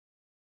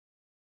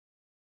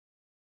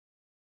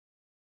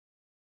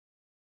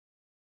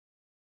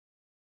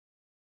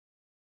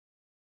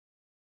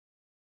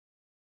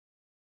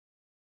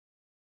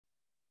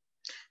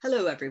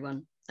Hello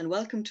everyone, and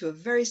welcome to a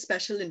very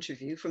special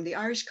interview from the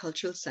Irish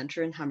Cultural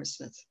Centre in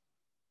Hammersmith.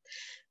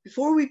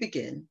 Before we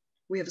begin,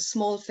 we have a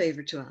small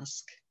favour to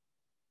ask.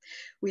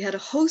 We had a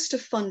host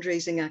of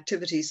fundraising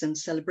activities and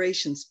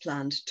celebrations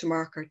planned to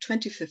mark our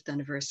 25th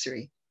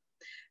anniversary,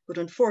 but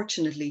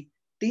unfortunately,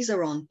 these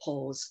are on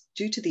pause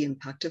due to the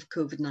impact of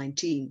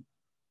COVID-19.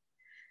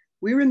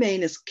 We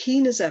remain as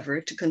keen as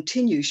ever to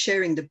continue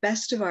sharing the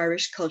best of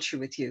Irish culture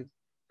with you,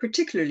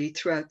 particularly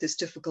throughout this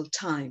difficult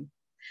time.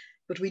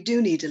 But we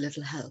do need a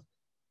little help.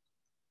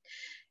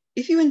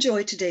 If you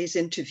enjoyed today's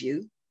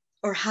interview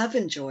or have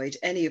enjoyed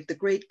any of the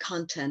great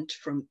content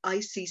from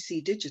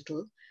ICC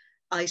Digital,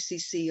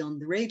 ICC on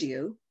the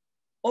radio,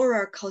 or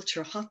our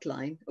culture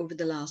hotline over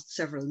the last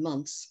several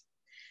months,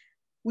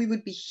 we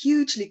would be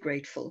hugely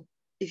grateful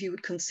if you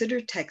would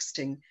consider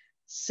texting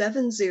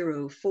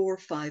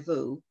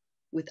 70450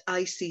 with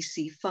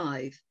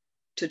ICC5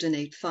 to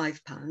donate £5,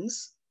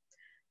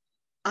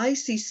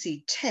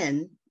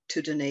 ICC10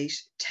 to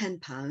donate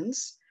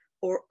 £10,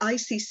 or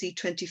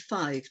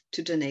ICC25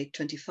 to donate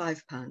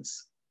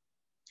 £25.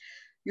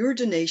 Your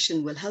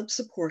donation will help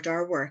support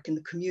our work in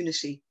the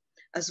community,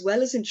 as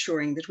well as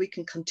ensuring that we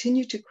can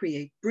continue to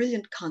create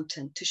brilliant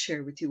content to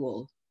share with you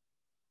all.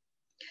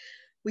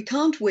 We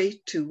can't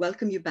wait to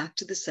welcome you back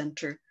to the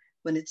centre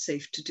when it's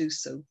safe to do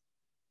so.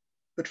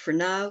 But for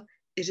now,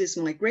 it is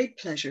my great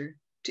pleasure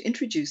to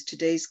introduce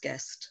today's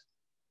guest,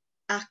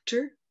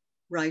 actor,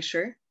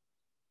 writer,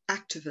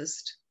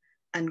 activist,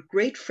 and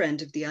great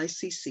friend of the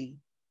ICC,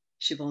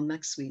 Siobhán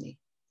McSweeney.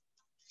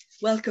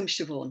 Welcome,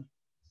 Siobhán.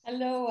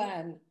 Hello,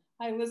 Anne.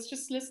 I was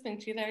just listening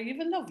to you there. You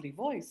have a lovely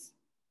voice.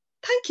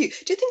 Thank you.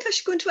 Do you think I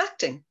should go into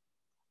acting?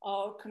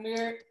 Oh, come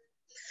here.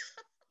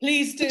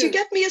 Please do. Could you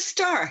get me a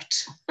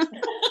start?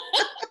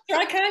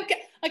 I can't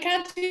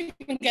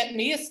even get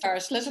me a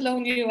start, let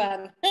alone you,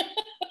 Anne.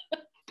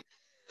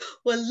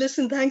 Well,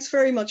 listen, thanks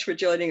very much for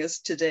joining us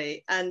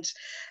today. And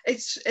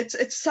it's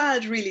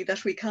sad, really,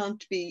 that we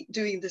can't be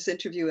doing this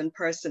interview in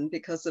person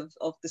because of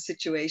the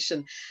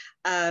situation.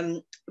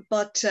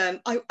 But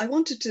I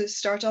wanted to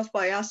start off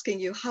by asking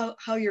you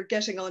how you're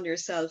getting on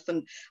yourself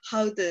and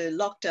how the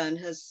lockdown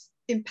has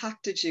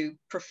impacted you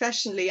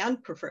professionally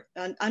and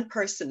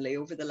personally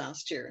over the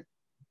last year.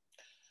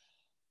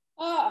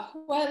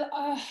 Well,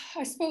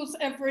 I suppose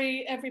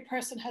every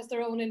person has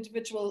their own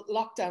individual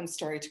lockdown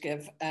story to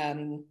give.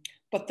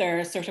 But there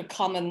are sort of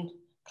common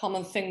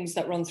things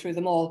that run through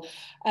them all.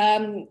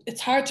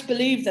 It's hard to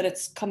believe that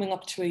it's coming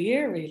up to a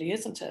year, really,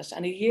 isn't it?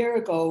 And a year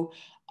ago,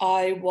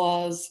 I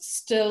was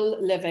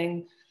still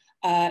living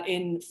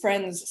in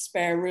friends'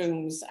 spare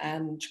rooms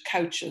and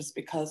couches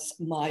because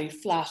my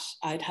flat,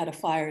 I'd had a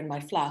fire in my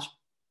flat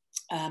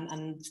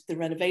and the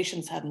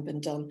renovations hadn't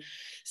been done.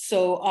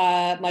 So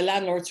my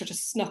landlord sort of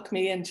snuck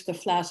me into the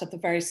flat at the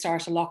very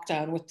start of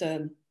lockdown with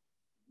the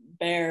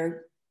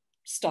bare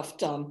stuff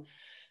done.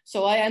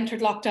 So I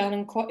entered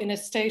lockdown in a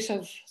state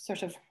of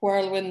sort of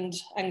whirlwind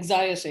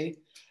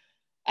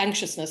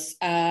anxiousness,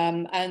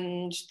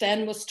 and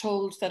then was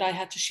told that I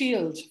had to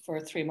shield for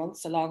 3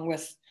 months along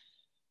with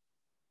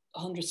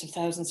hundreds of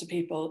thousands of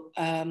people.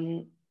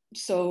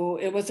 So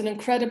it was an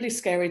incredibly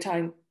scary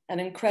time,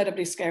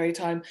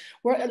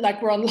 We're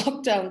on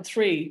lockdown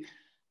 3,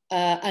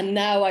 and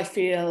now I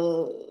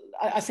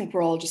think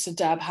we're all just a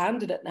dab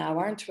hand at it now,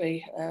 aren't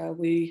we?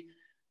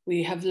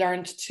 We have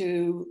learned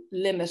to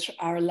limit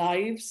our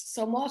lives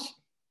somewhat.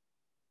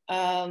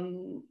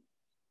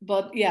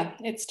 But yeah,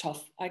 it's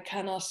tough. I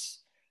cannot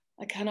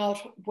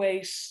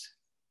wait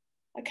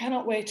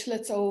till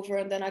it's over,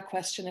 and then I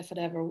question if it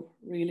ever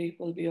really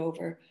will be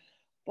over.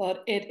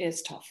 But it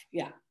is tough,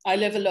 yeah. I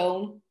live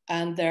alone,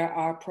 and there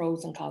are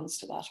pros and cons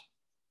to that.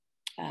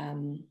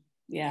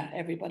 Yeah,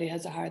 everybody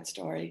has a hard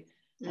story.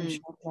 I'm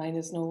sure mine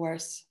is no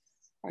worse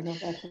or no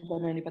better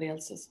than anybody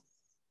else's.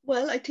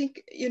 Well, I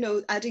think,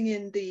 adding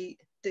in the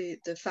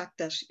fact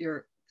that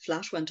your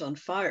flat went on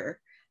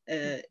fire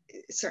it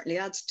certainly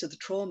adds to the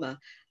trauma.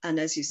 And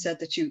as you said,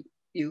 that you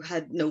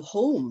had no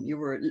home, you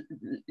were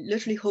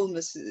literally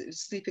homeless,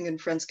 sleeping in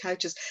friends'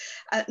 couches.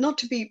 Not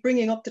to be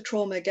bringing up the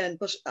trauma again,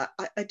 but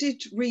I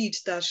did read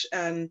that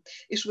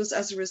it was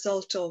as a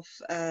result of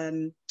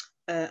a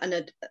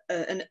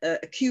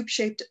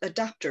cube-shaped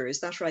adapter, is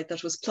that right?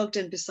 That was plugged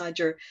in beside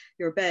your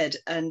bed,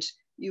 and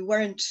you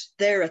weren't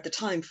there at the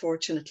time,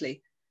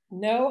 fortunately.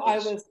 No, I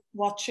was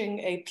watching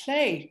a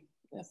play.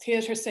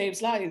 Theatre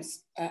saves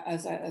lives,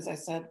 as I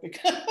said,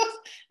 because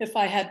if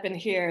I had been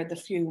here, the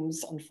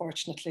fumes,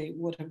 unfortunately,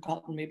 would have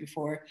gotten me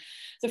before.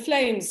 The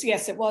flames,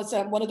 yes, it was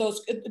one of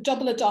those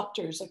double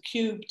adapters, a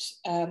cubed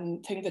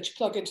thing that you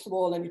plug into the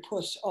wall and you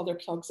put other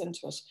plugs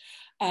into it.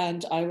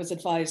 And I was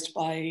advised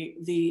by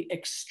the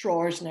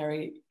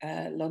extraordinary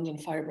London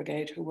Fire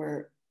Brigade, who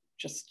were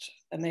just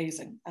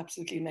amazing,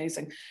 absolutely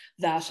amazing,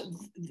 that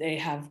they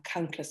have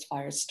countless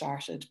fires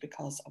started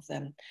because of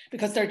them,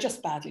 because they're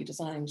just badly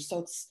designed.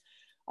 So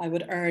I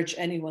would urge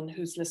anyone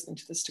who's listening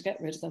to this to get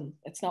rid of them.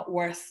 It's not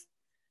worth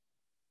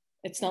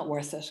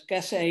it.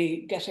 Get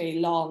a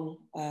long,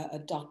 I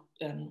don't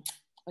know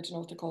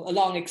what they're called, a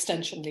long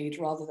extension lead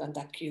rather than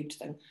that cubed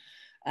thing.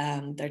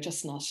 They're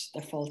just not,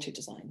 they're faulty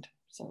designed.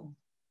 So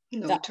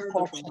no, that,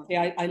 terrible unfortunately,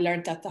 I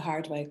learned that the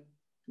hard way.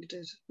 You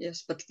did,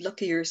 yes, but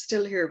lucky you're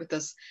still here with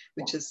us,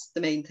 which is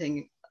the main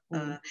thing.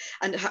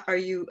 And have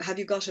you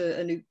got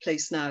a new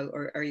place now,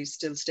 or are you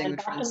still staying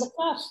with friends?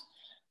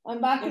 I'm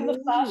back in the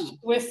flat. I'm back in the flat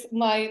with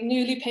my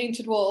newly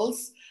painted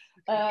walls.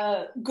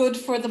 Good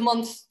for the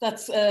month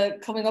that's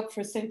coming up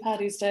for St.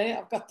 Paddy's Day.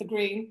 I've got the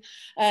green.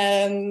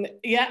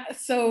 Yeah,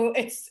 so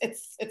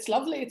it's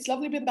lovely. It's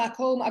lovely being back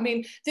home. I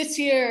mean, this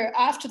year,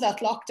 after that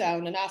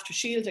lockdown and after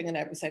shielding and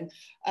everything,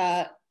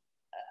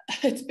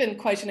 it's been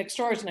quite an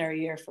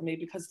extraordinary year for me,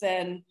 because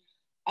then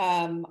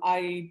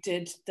I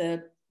did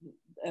the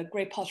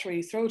Great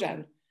Pottery Throw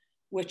Down,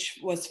 which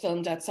was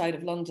filmed outside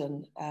of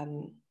London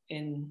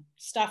in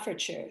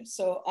Staffordshire.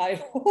 So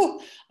I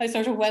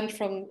sort of went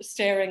from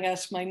staring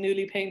at my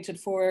newly painted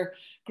 4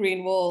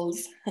 green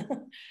walls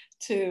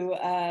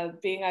to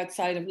being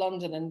outside of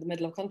London in the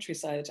middle of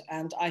countryside.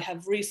 And I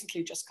have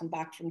recently just come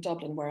back from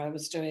Dublin, where I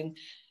was doing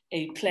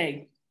a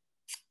play.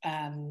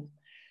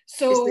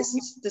 So is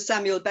this the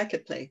Samuel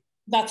Beckett play?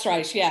 That's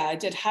right, yeah. I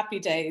did Happy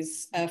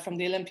Days from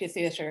the Olympia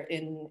Theatre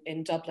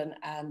in Dublin,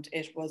 and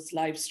it was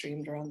live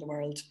streamed around the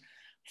world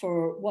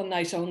for one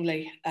night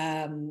only,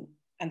 and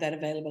then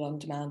available on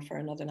demand for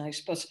another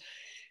night. But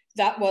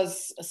that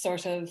was a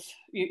sort of,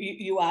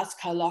 you ask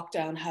how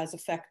lockdown has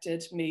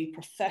affected me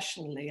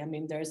professionally. I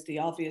mean, there's the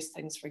obvious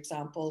things. For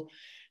example,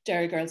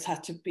 Derry Girls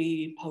had to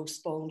be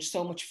postponed.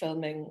 So much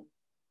filming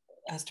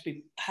had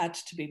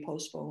to be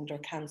postponed or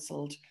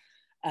cancelled.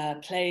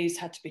 Plays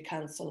had to be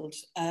cancelled.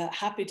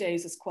 Happy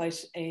Days is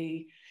quite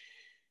a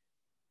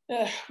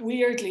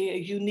weirdly,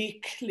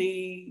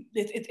 uniquely,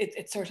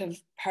 it's sort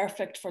of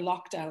perfect for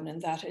lockdown in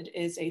that it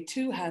is a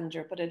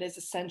 2-hander, but it is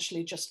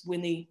essentially just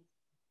Winnie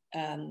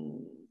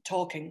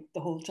talking the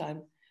whole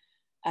time.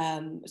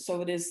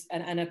 So it is,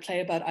 and a play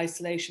about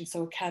isolation,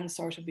 so it can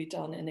sort of be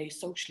done in a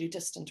socially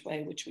distant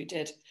way, which we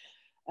did.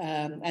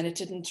 And it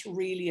didn't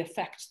really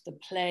affect the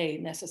play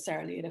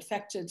necessarily. It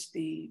affected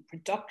the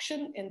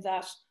production in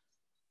that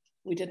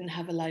we didn't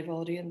have a live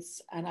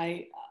audience. And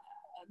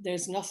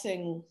there's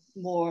nothing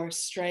more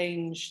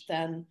strange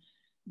than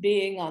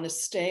being on a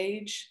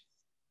stage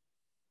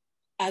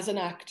as an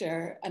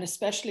actor, and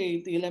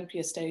especially the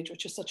Olympia stage,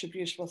 which is such a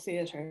beautiful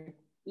theatre,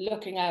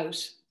 looking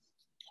out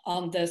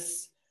on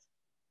this,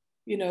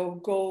 you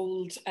know,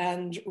 gold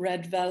and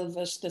red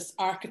velvet, this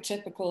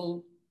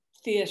archetypical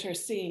theatre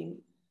scene.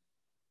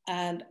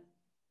 And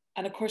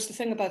of course, the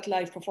thing about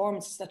live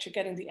performance is that you're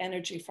getting the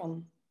energy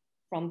from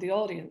the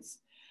audience,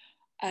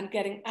 and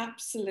getting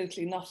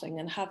absolutely nothing,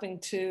 and having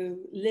to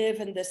live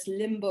in this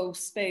limbo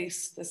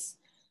space, this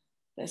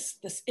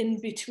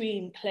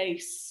in-between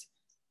place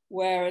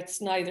where it's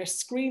neither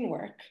screen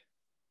work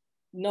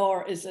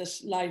nor is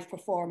it live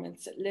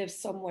performance. It lives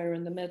somewhere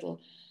in the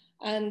middle.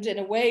 And in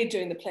a way,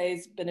 doing the play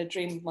has been a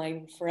dream of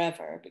mine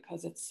forever,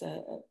 because it's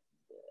a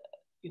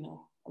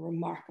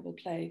remarkable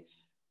play.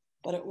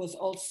 But it was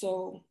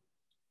also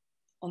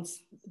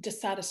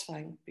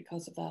dissatisfying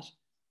because of that.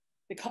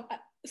 Because,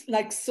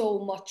 like so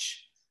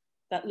much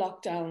that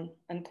lockdown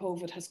and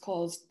COVID has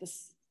caused,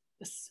 this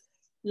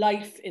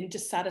life in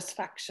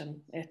dissatisfaction.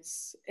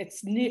 It's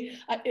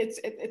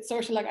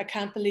sort of like, I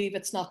can't believe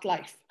it's not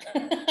life.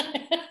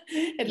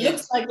 It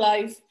looks like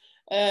life.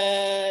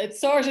 It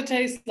sort of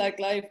tastes like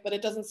life, but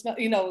it doesn't smell.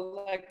 You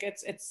know, like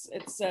it's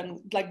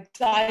like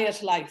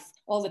diet life.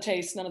 All the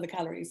taste, none of the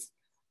calories.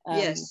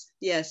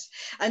 Yes,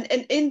 and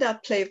in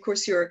that play, of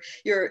course, you're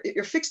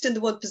fixed in the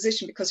one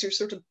position because you're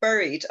sort of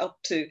buried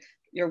up to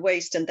your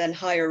waist and then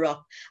higher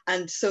up,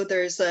 and so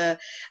there's a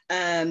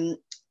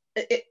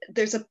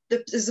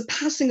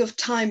passing of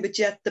time, but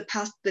yet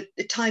the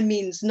time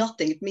means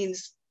nothing. It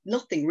means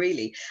nothing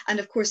really, and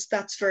of course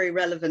that's very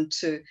relevant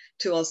to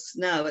us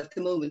now at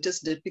the moment,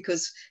 isn't it?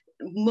 Because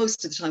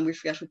most of the time we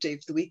forget what day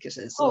of the week it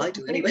is. So I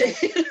do anyway.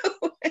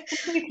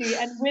 Completely.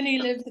 And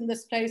Winnie lives in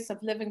this place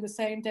of living the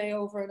same day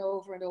over and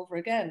over and over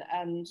again.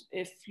 And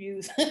if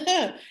you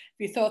if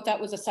you thought that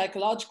was a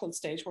psychological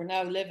state, we're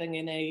now living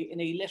in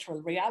a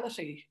literal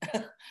reality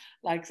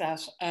like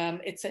that.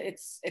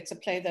 It's a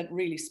play that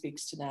really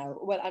speaks to now.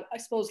 Well, I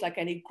suppose like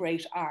any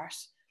great art,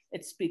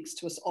 it speaks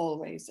to us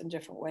always in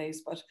different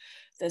ways. But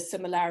the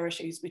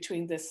similarities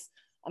between this,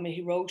 I mean,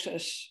 he wrote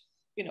it,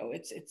 you know,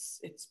 it's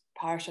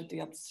part of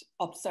the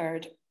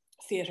absurd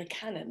theatre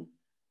canon.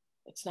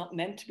 It's not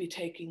meant to be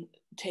taken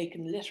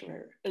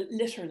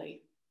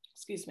literally.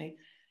 Excuse me.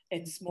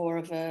 It's more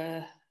of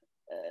a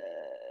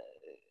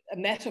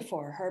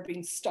metaphor. Her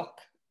being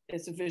stuck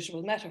is a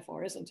visual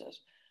metaphor, isn't it?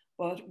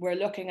 But we're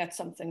looking at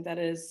something that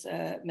is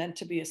meant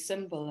to be a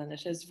symbol, and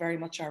it is very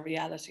much our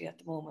reality at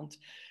the moment.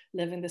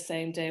 Living the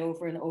same day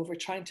over and over,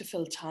 trying to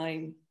fill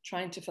time,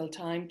 trying to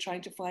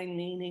find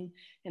meaning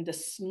in the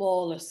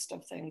smallest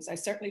of things. I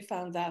certainly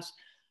found that.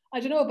 I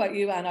don't know about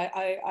you, Anne.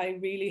 I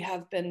really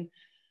have been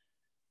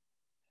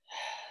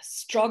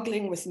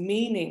struggling with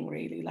meaning,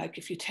 really. Like,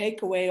 if you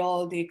take away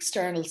all the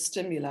external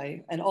stimuli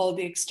and all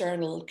the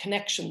external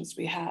connections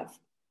we have,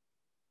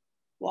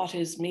 what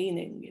is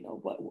meaning? You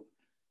know,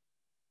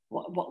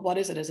 what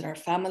is it? Is it our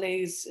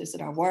families? Is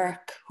it our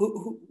work?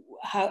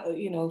 How,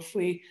 you know, if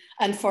we,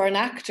 and for an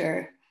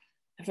actor,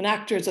 if an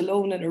actor is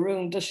alone in a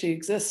room, does she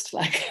exist?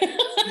 Like,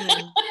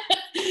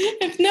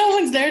 if no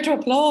one's there to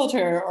applaud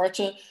her or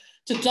to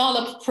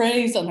dollop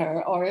praise on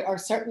her, or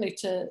certainly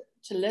to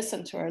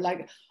listen to her,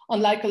 like,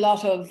 unlike a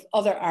lot of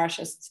other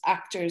artists,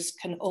 actors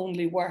can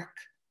only work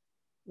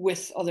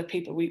with other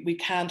people. We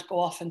can't go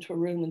off into a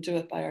room and do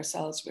it by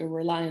ourselves. We're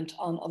reliant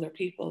on other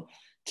people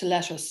to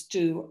let us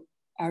do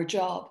our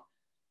job.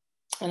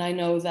 And I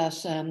know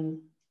that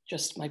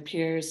just my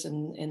peers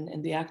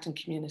in the acting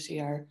community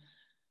are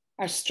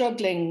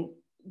struggling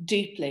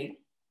deeply,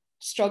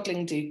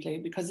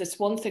 because it's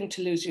one thing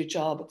to lose your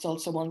job.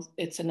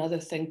 It's another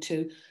thing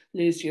to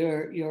lose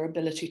your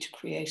ability to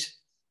create.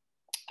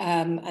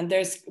 And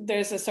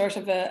there's a sort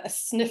of a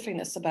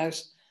sniffiness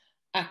about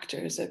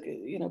actors.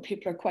 You know,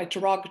 people are quite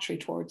derogatory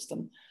towards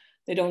them.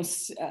 They don't,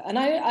 and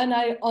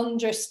I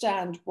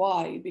understand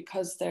why,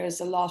 because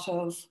there's a lot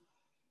of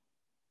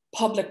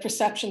public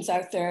perceptions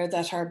out there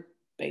that are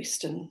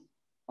based in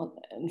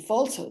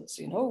falsehoods.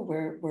 You know,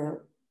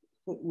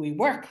 we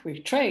work, we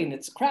train,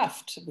 it's a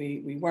craft,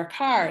 we work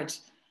hard.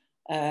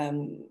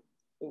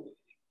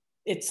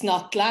 It's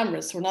not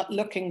glamorous. We're not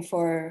looking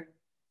for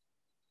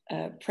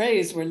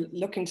praise. We're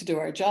looking to do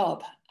our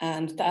job.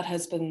 And that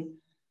has been,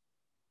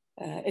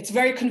 it's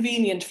very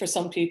convenient for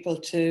some people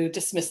to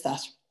dismiss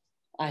that,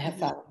 I have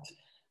found.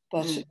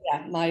 But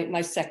yeah,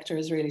 my sector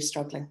is really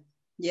struggling.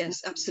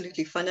 Yes,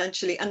 absolutely,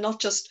 financially, and not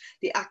just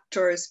the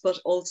actors, but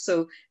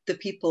also the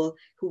people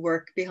who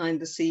work behind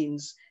the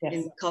scenes, yes,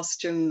 in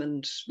costume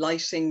and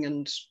lighting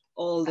and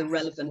all the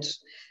relevant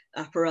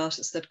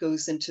apparatus that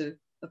goes into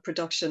a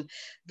production.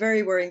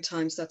 Very worrying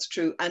times, that's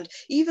true. And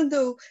even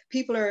though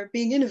people are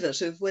being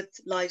innovative with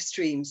live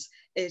streams,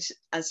 it,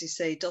 as you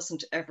say,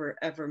 doesn't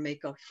ever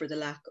make up for the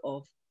lack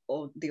of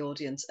the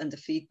audience and the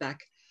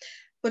feedback.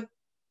 But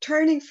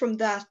turning from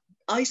that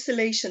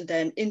isolation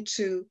then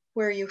into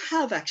where you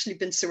have actually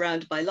been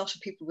surrounded by a lot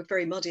of people with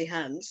very muddy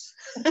hands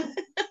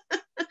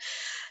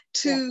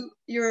to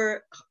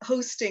your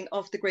hosting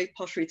of the Great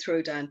Pottery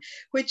Throw Down,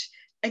 which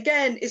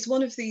again is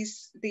one of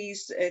these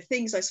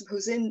things, I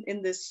suppose, in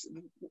these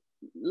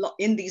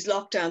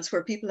lockdowns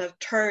where people have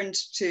turned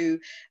to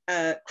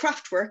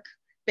craft work,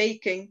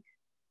 baking,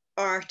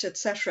 art,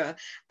 etc.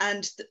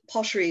 And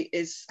pottery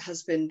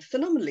has been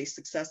phenomenally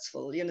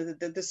successful. You know,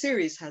 the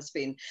series has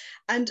been.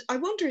 And I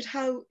wondered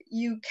how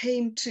you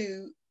came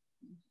to,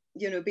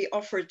 you know, be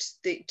offered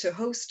to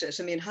host it.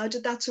 I mean, how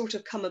did that sort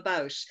of come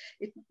about?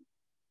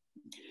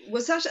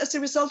 Was that as a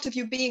result of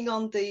you being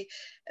on the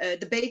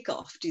Bake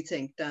Off? Do you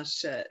think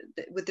that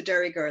with the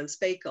Derry Girls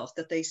Bake Off,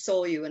 that they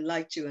saw you and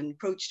liked you and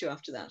approached you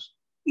after that?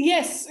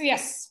 Yes.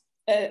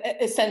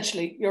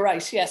 Essentially, you're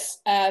right. Yes.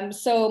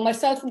 So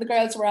myself and the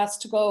girls were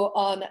asked to go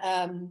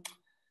on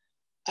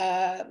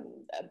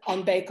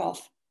Bake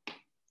Off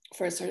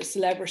for a sort of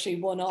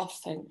celebrity one-off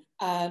thing,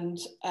 and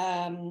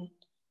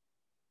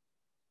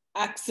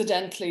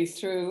accidentally,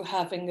 through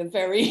having a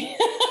very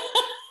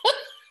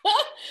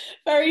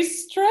very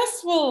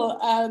stressful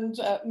and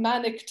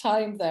manic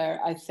time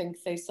there, I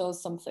think they saw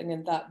something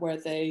in that where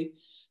they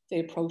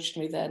approached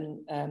me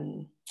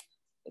then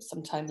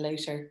sometime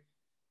later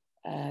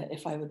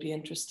if I would be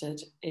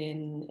interested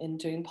in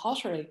doing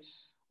pottery,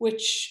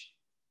 which,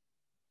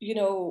 you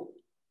know,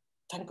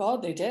 thank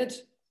God they did,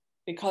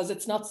 because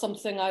it's not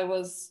something I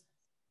was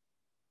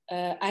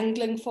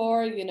angling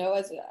for. You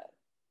know,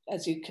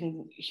 as you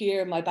can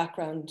hear, my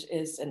background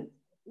is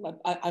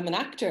I'm an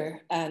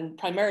actor, and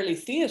primarily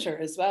theatre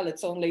as well.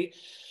 It's only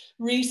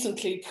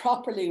recently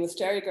properly with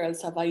Derry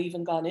Girls have I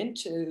even gone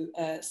into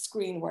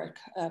screen work.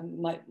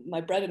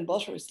 My bread and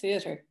butter is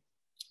theatre.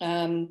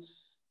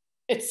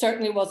 It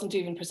certainly wasn't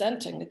even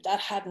presenting.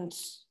 That hadn't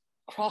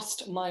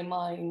crossed my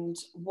mind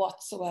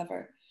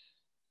whatsoever.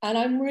 And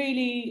I'm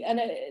really, and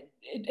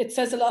it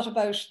says a lot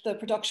about the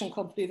production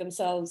company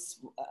themselves,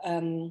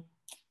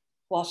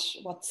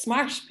 what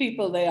smart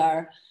people they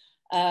are,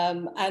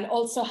 and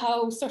also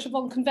how sort of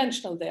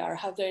unconventional they are,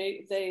 how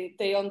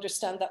they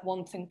understand that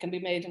one thing can be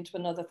made into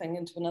another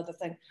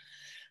thing.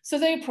 So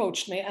they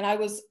approached me, and I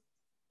was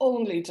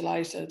only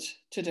delighted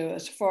to do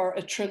it for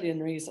a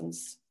trillion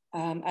reasons.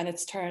 And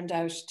it's turned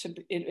out to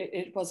be,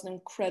 it was an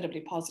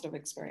incredibly positive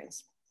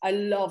experience. I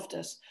loved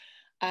it.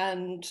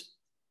 And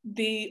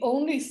the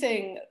only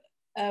thing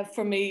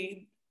for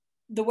me,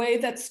 the way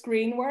that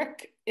screen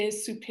work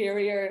is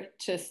superior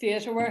to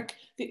theatre work,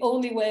 the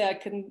only way I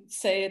can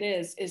say it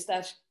is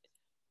that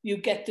you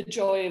get the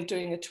joy of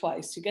doing it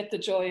twice. You get the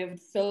joy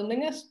of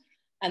filming it,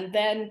 and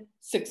then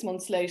 6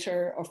 months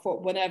later or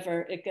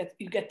whenever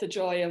you get the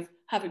joy of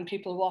having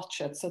people watch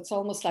it. So it's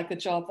almost like a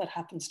job that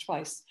happens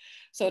twice.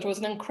 So it was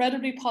an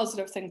incredibly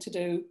positive thing to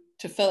do,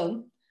 to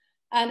film.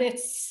 And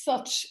it's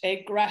such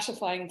a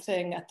gratifying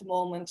thing at the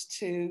moment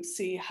to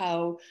see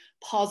how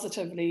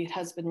positively it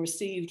has been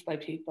received by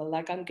people.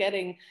 Like, I'm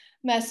getting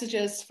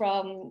messages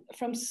from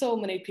so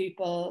many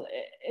people.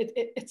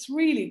 It's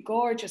really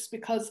gorgeous,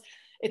 because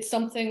it's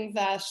something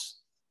that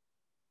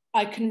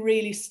I can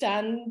really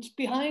stand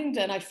behind,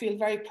 and I feel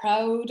very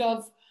proud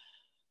of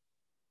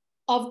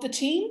the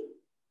team,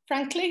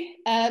 frankly,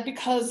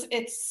 because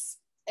it's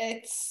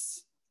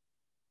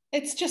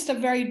just a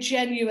very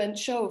genuine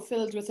show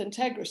filled with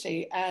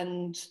integrity,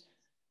 and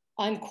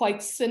I'm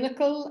quite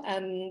cynical,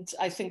 and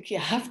I think you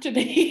have to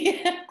be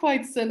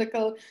quite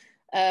cynical.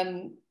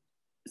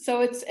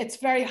 So it's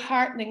very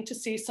heartening to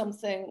see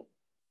something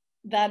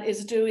that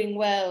is doing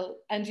well,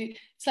 and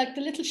it's like the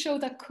little show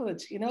that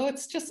could,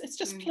 it's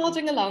just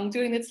plodding along,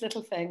 doing its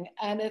little thing,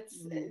 and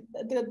it's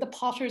the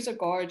potters are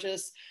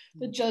gorgeous,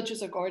 the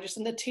judges are gorgeous,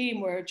 and the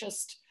team were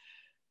just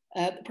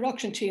the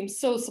production team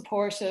so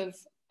supportive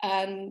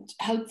and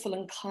helpful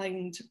and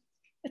kind.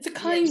 It's a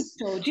kind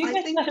show. Do you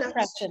get that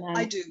impression,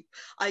 Anne?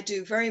 I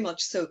do very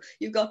much so.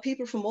 You've got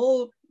people from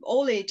all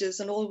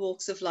ages and all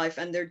walks of life,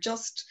 and they're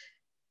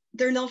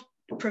not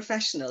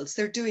professionals.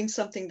 They're doing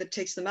something that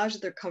takes them out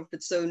of their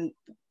comfort zone,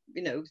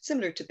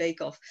 similar to Bake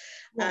Off.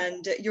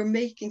 And you're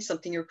making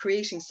something, you're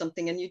creating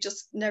something, and you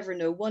just never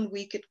know. One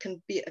week it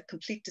can be a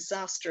complete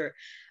disaster,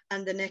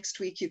 and the next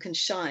week you can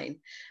shine.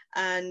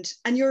 And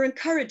you're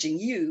encouraging,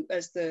 you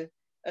as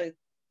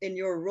in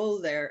your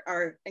role there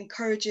are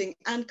encouraging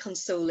and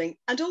consoling,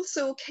 and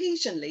also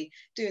occasionally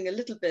doing a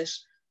little bit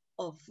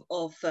of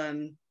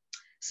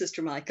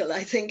Sister Michael,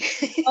 I think.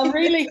 Oh,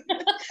 really?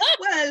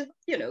 Well,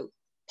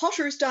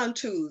 potters down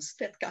tools,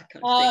 that kind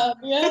of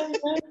thing. Yeah.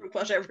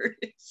 Whatever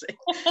it is.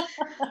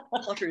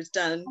 Potters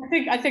down.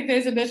 I think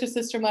there's a bit of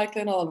Sister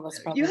Michael in all of us,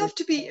 probably. You have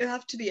to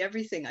be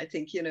everything, I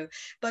think,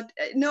 But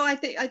no, I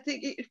think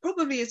it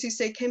probably, as you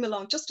say, came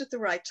along just at the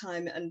right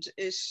time, and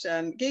it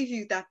gave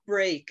you that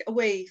break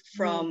away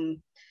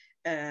from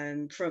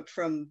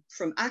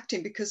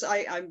acting, because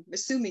I'm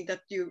assuming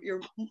that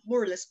you're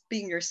more or less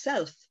being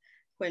yourself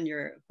when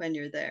you're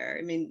there.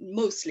 I mean,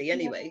 mostly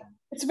anyway. Yeah.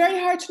 It's very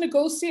hard to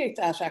negotiate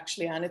that,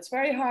 actually, Anne. It's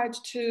very hard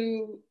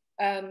to.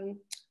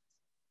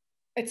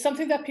 It's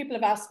something that people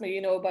have asked me,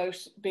 about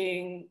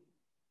being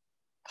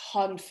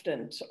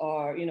confident,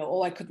 or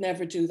I could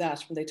never do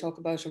that when they talk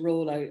about a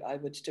role I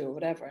would do or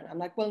whatever. And I'm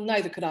like, well,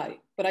 neither could I,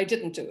 but I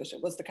didn't do it.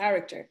 It was the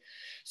character.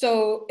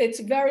 So it's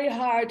very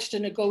hard to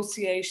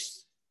negotiate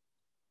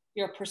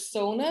your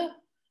persona,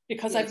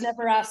 because yes.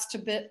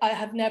 I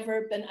have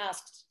never been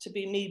asked to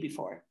be me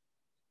before.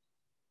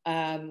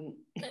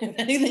 If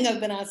anything, I've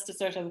been asked to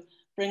sort of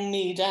bring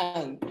me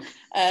down.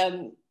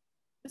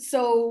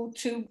 So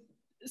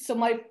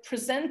my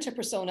presenter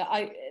persona,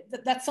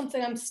 that's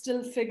something I'm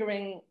still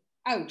figuring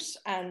out,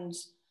 and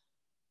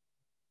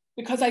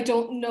because I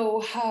don't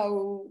know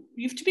how,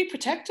 you have to be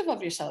protective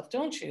of yourself,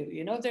 don't you?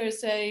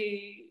 There's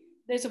a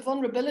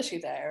vulnerability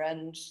there,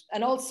 and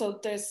also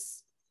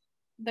there's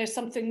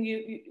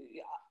something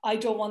I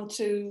don't want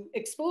to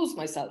expose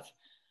myself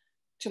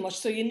too much.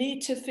 So you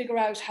need to figure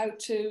out how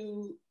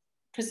to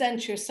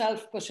present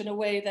yourself, but in a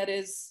way that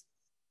is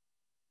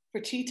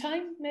for tea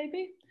time,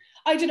 maybe.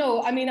 I don't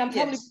know. I mean, I'm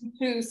probably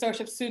too sort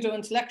of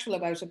pseudo-intellectual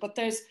about it, but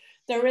there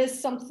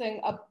is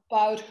something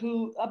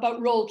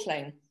about role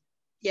playing.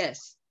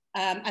 Yes.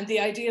 And the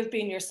idea of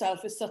being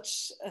yourself is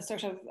such a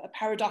sort of a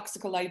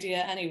paradoxical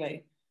idea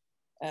anyway.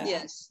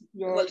 Yes.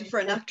 Well, for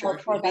an actor,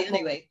 it would be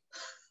anyway.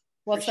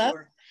 What's that?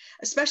 Sure.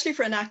 Especially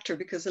for an actor,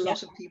 because a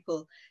lot of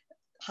people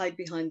hide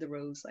behind the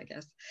roles, I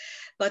guess.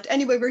 But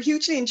anyway, we're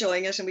hugely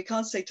enjoying it, and we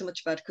can't say too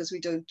much about it because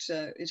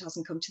it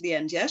hasn't come to the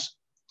end yet.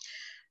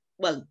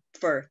 Well,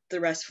 for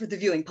the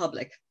viewing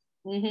public.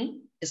 Mm-hmm.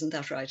 Isn't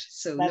that right?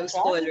 So that's no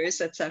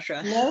spoilers,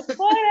 etc. No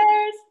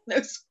spoilers.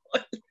 No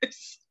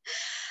spoilers.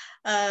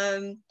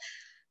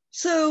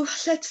 So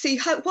let's see.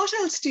 What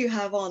else do you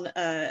have on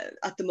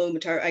at the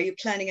moment? Are you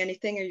planning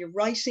anything? Are you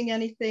writing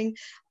anything?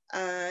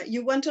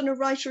 You went on a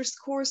writer's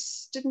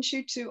course, didn't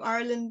you, to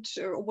Ireland,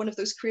 or one of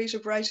those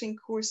creative writing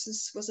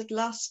courses? Was it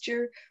last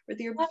year or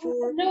the year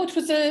before? No,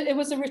 it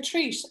was a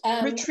retreat.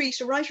 A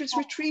writer's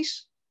retreat.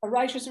 A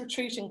writer's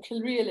retreat in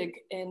Kilreelig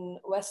in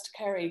West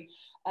Kerry.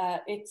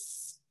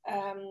 It's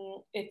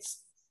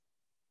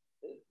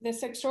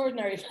this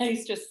extraordinary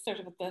place, just sort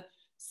of at the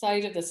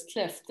side of this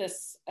cliff.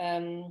 This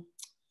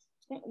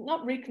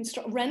not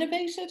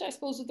renovated, I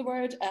suppose is the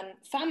word,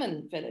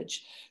 famine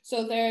village.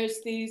 So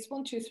there's these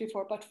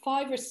about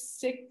 5 or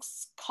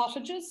 6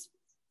 cottages,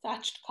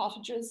 thatched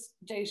cottages,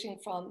 dating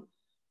from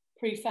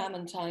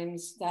pre-famine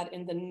times, that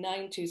in the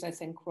 90s, I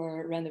think,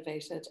 were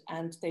renovated,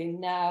 and they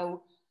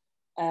now,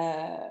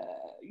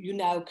 you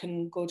now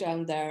can go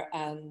down there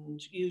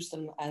and use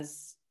them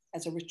as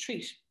a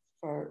retreat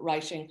for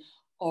writing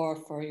or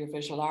for your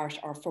visual art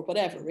or for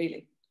whatever,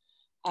 really.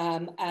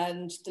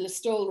 And the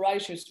Listowel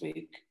Writers'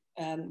 Week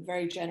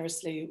very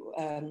generously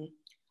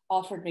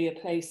offered me a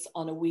place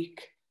on a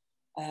week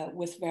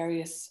with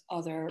various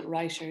other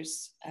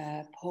writers,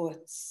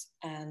 poets,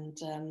 and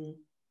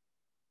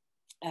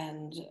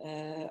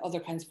other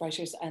kinds of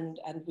writers, and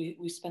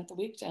we spent the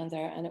week down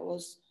there, and it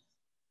was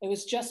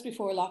just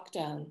before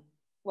lockdown.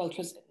 Well, it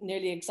was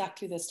nearly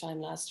exactly this time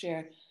last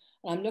year.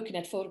 And I'm looking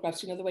at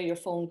photographs, the way your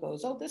phone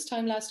goes, oh, this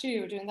time last year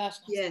you were doing that.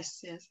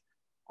 Yes, yes.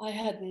 I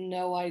had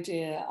no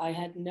idea. We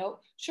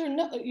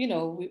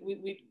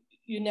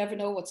you never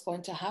know what's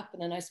going to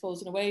happen. And I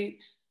suppose in a way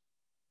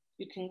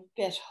you can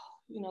get,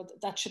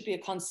 that should be a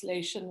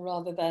consolation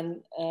rather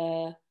than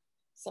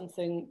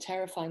something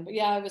terrifying. But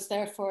yeah, I was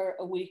there for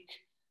a week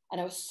and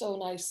it was so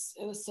nice.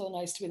 It was so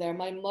nice to be there.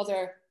 My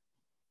mother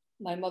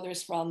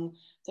is from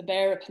the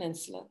Beara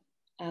Peninsula.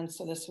 And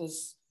so this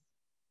was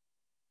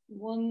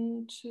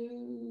two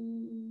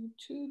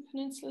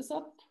peninsulas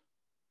up.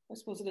 I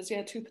suppose it is,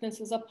 yeah, 2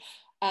 peninsulas up.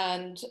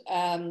 And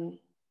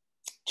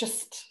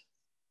just,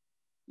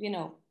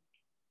 your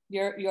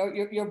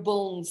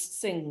bones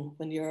sing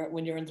when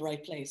you're in the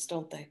right place,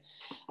 don't they?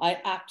 I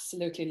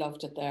absolutely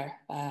loved it there.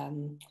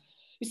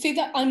 You see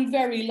that I'm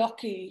very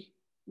lucky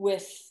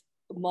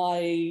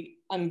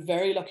I'm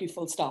very lucky,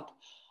 full stop.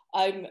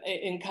 I'm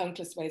in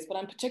countless ways, but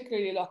I'm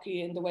particularly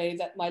lucky in the way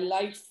that my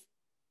life,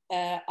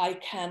 I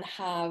can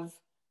have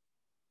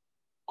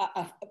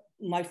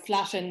my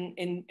flat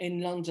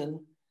in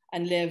London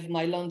and live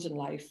my London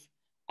life.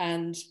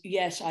 And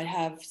yet I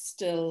have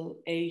still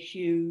a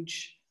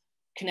huge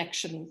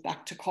connection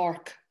back to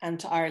Cork and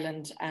to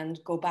Ireland, and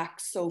go back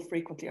so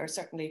frequently, or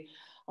certainly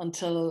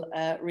until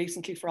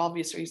recently, for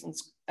obvious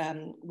reasons,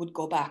 would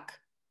go back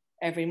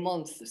every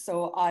month.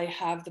 So I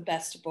have the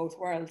best of both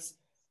worlds.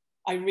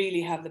 I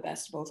really have the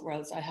best of both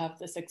worlds. I have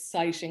this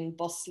exciting,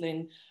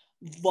 bustling,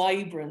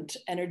 vibrant,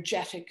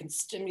 energetic and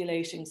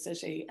stimulating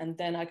city. And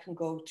then I can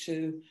go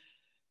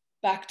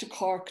back to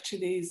Cork, to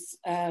these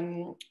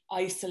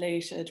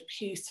isolated,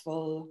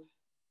 peaceful,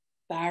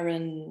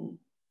 barren,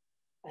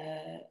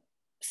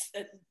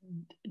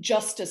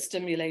 just as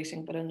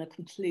stimulating, but in a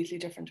completely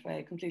different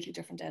way, completely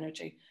different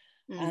energy.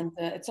 And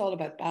it's all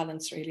about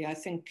balance, really. I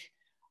think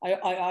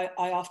I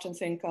often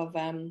think of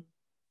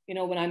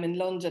when I'm in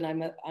London,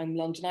 I'm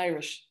London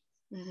Irish,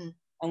 and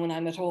when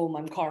I'm at home,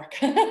 I'm Cork.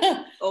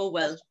 Oh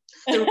well,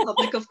 the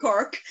Republic of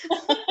Cork.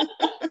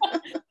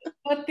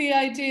 But the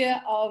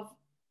idea of,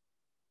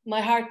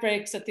 my heart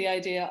breaks at the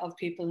idea of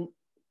people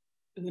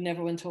who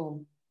never went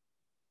home.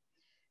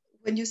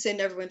 When you say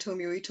never went home,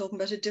 are you talking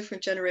about a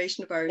different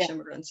generation of Irish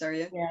immigrants, are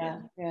you? Yeah,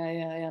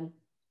 I am.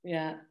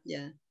 Yeah.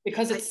 Yeah.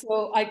 Because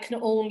I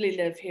can only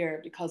live here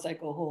because I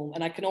go home,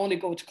 and I can only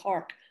go to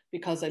Cork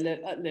because I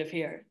live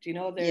here. Do you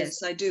know?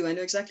 Yes, I do. I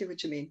know exactly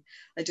what you mean.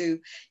 I do.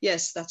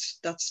 Yes,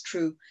 that's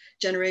true.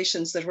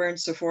 Generations that weren't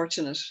so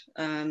fortunate,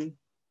 who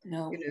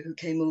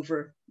came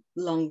over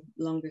long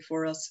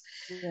before us.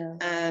 Yeah.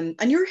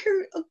 And you're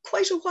here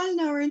quite a while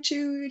now, aren't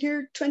you? You're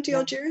here 20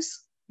 odd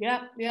years?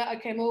 Yeah. I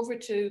came over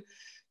to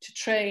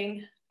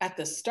train at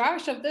the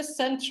start of this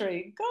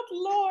century. Good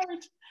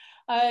Lord.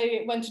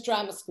 I went to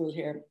drama school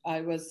here.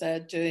 I was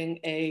doing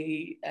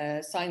a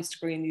science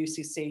degree in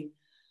UCC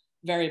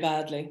very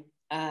badly.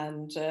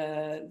 And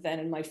then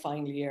in my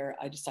final year,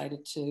 I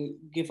decided to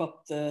give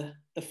up the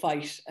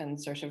fight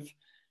and sort of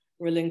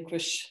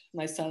relinquish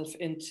myself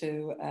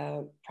into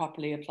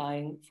properly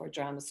applying for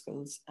drama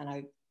schools. And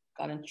I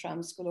got into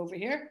drama school over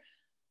here.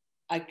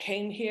 I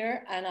came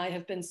here and I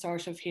have been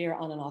sort of here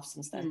on and off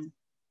since then.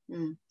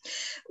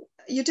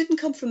 You didn't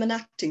come from an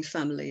acting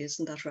family,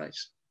 isn't that right?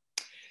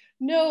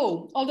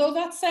 No, although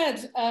that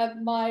said,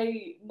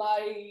 my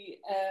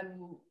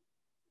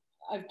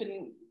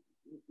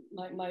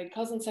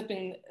cousins have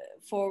been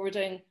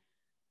forwarding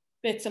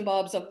bits and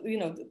bobs of,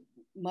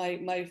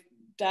 my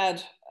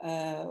dad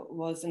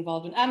was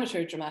involved in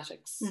amateur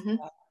dramatics.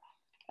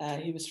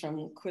 He was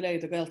from Cooley,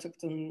 the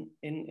Gaeltacht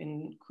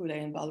in Cooley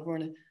and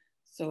Ballyburn.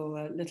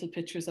 So little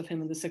pictures of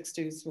him in the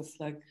 60s with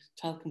like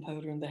talcum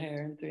powder in the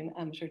hair and doing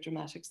amateur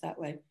dramatics that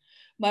way.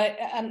 But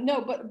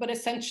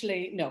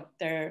essentially, no,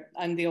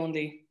 I'm the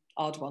only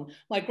odd one.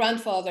 My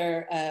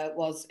grandfather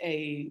was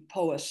a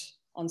poet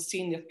on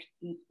Scenic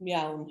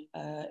Meown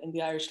in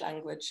the Irish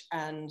language.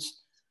 And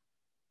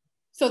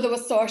so there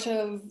was sort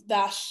of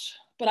that,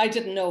 but I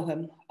didn't know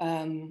him.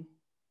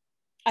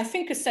 I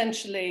think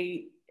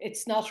essentially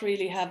it's not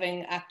really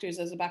having actors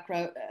as a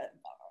background,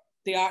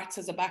 the arts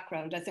as a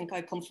background. I think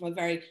I come from a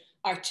very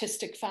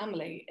artistic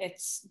family.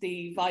 It's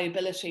the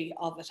viability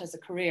of it as a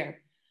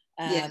career.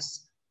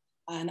 Yes.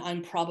 And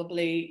I'm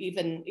probably,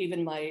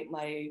 even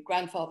my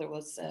grandfather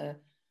was a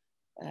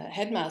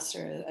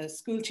headmaster, a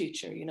school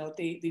teacher,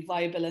 the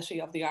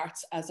viability of the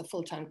arts as a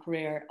full-time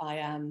career. I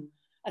am,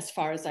 as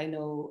far as I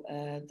know,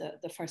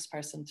 the first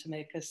person to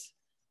make it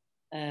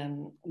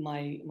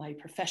my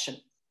profession.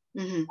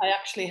 I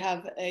actually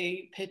have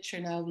a picture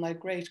now of my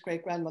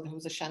great-great-grandmother who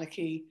was a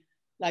Shanachie.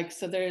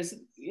 So there's,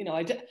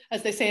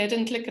 as they say, I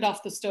didn't lick it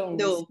off the stones.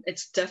 No,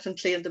 it's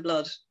definitely in the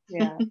blood.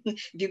 Yeah.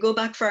 If you go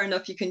back far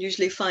enough, you can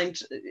usually find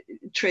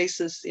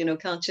traces,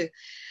 can't you?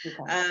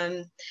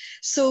 Okay.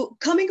 So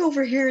coming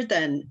over here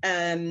then,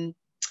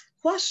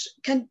 what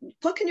can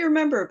you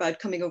remember about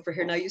coming over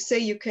here? Now you say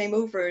you came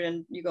over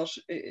and you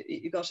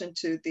got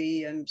into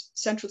the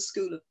Central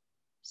School of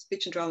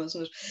Speech and Drama,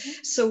 isn't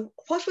it? So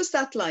what was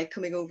that like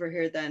coming over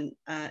here then?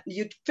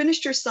 You'd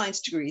finished your science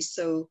degree,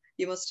 so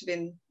you must have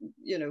been,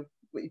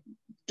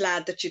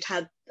 glad that you'd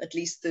had at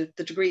least the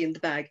degree in the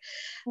bag.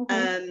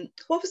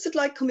 What was it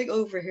like coming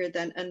over here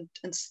then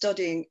and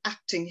studying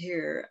acting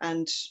here?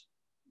 And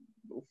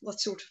what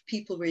sort of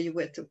people were you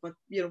with? What,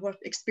 you know, what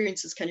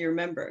experiences can you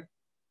remember?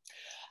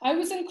 I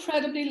was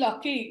incredibly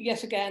lucky,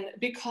 yet again,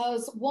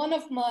 because one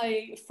of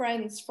my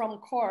friends from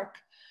Cork,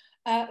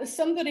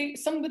 somebody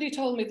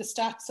told me the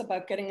stats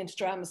about getting into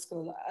drama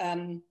school.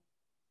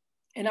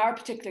 In our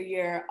particular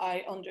year,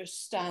 I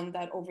understand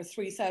that over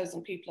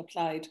 3,000 people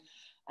applied,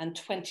 and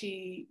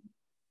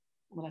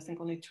I think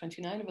only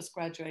 29 of us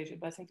graduated,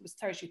 but I think it was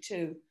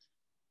 32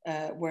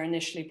 were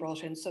initially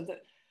brought in.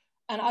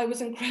 And I was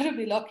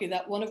incredibly lucky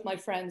that one of my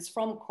friends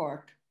from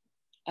Cork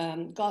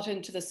got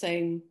into the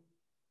same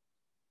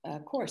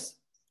course,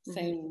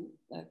 same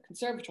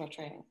conservatoire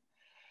training.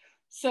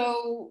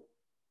 So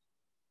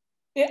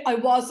I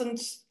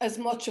wasn't as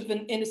much of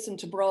an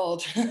innocent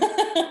abroad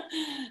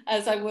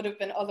as I would have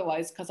been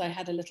otherwise, because I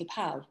had a little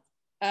pal.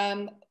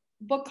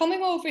 But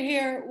coming over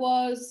here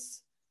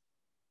was,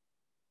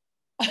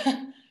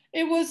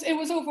 it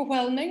was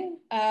overwhelming.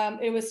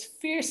 It was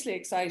fiercely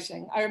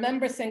exciting. I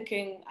remember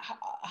thinking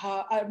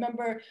how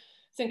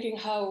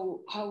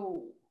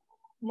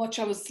much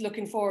I was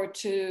looking forward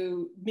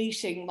to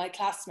meeting my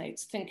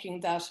classmates,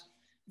 thinking that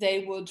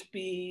they would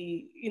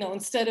be, you know,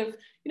 instead of,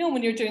 you know,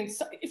 when you're doing,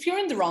 if you're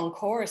in the wrong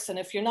course and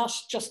if you're not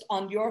just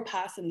on your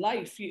path in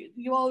life,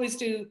 you always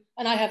do,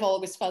 and I have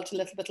always felt a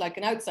little bit like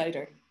an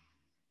outsider.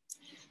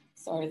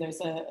 Sorry,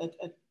 there's a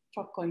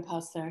truck going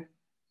past there.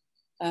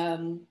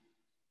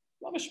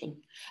 Rubbish bin.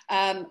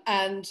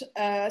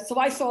 So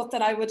I thought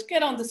that I would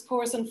get on this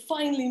course and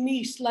finally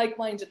meet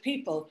like-minded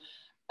people.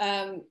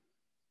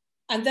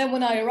 And then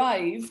when I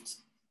arrived,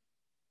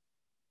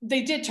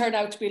 they did turn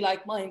out to be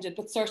like-minded,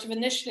 but sort of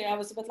initially I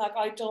was a bit like,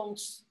 I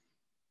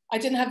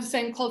didn't have the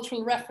same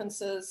cultural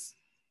references.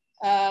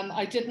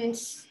 I didn't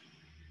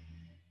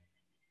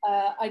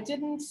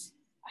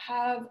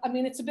have, I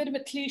mean, it's a bit of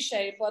a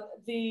cliche, but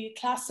the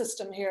class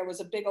system here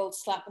was a big old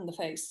slap in the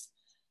face.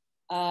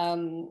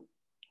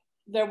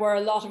 There were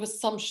a lot of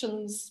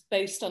assumptions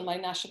based on my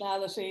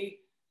nationality,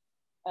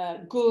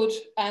 good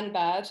and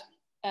bad.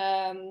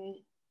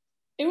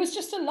 It was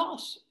just a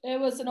lot. It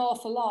was an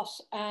awful lot.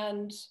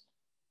 And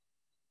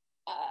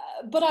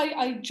but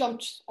I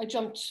jumped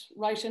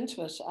right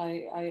into it.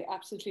 I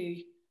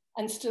absolutely,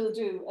 and still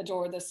do,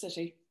 adore this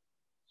city.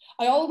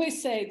 I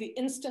always say the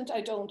instant I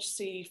don't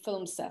see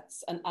film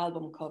sets and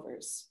album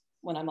covers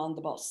when I'm on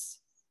the bus,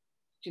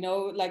 you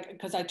know, like,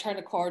 because I turn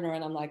a corner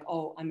and I'm like,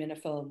 oh, I'm in a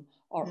film,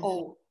 or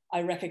oh,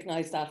 I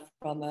recognize that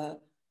from a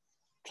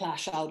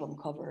Clash album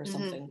cover or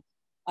something.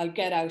 I'll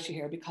get out of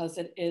here, because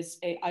it is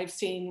I've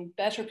seen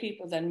better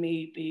people than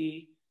me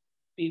be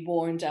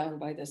worn down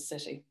by this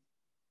city.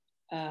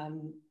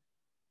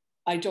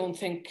 I don't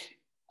think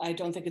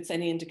it's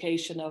any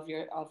indication of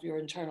your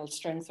internal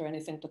strength or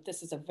anything, but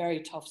this is a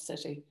very tough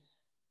city.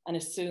 And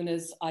as soon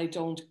as I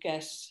don't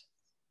get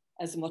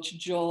as much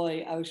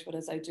joy out of it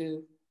as I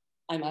do,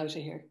 I'm out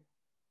of here.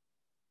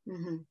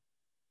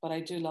 But I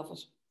do love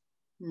it.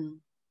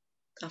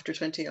 After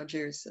 20 odd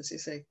years, as you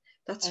say.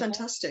 That's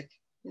fantastic.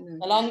 You know,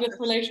 the longest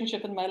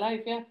relationship in my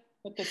life, yeah.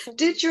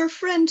 Did your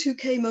friend who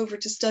came over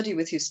to study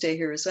with you stay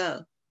here as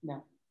well?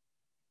 No.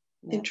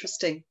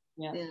 Interesting.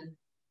 Yeah.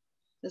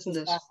 Isn't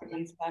it?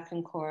 He's back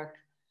in Cork.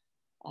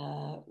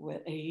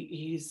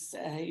 He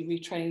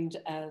retrained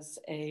as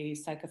a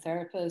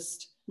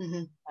psychotherapist,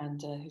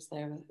 and he's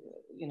there,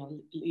 you know,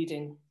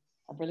 leading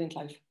a brilliant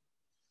life.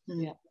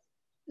 Yeah.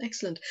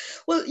 Excellent.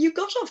 Well, you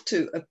got off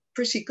to a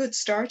pretty good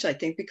start, I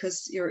think,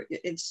 because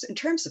it's in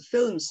terms of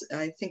films,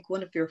 I think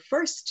one of your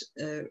first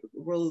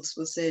roles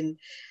was in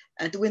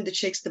The Wind That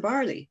Shakes the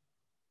Barley.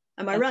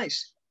 Am I right?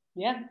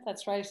 Yeah,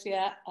 that's right.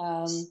 Yeah.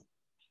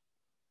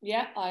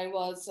 Yeah, I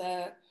was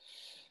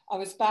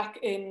back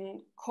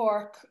in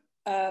Cork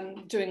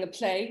doing a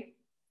play,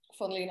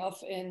 funnily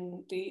enough,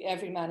 in the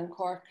Everyman in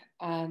Cork,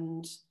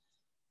 and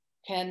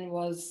Ken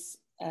was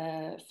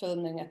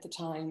filming at the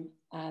time.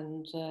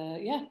 And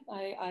yeah,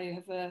 I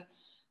have a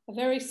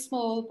very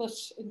small but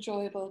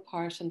enjoyable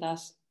part in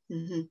that.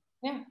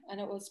 Yeah, and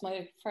it was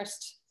my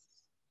first.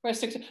 But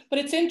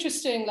it's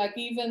interesting, like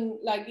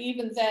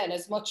even then,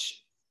 as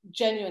much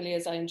genuinely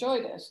as I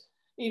enjoyed it,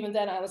 even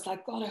then I was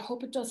like, God, I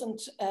hope it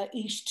doesn't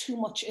eat too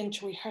much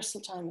into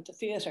rehearsal time at the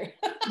theatre.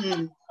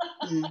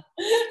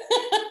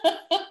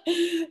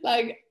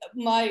 Like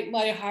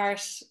my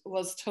heart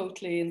was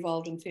totally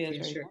involved in theatre.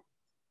 Yeah, sure.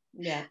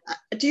 Yeah.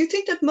 Do you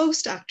think that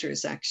most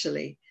actors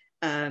actually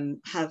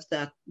have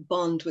that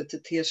bond with the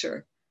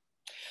theatre?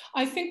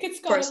 I think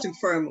it's got first and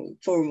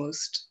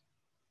foremost.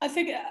 I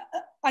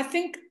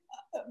think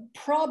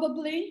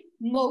probably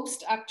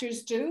most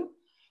actors do,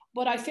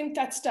 but I think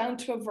that's down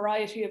to a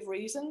variety of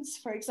reasons.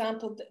 For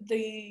example,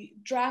 the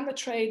drama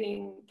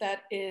training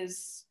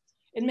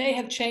it may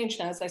have changed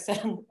now, as I said,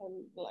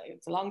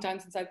 it's a long time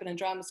since I've been in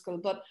drama school,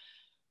 but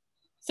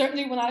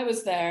certainly when I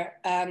was there,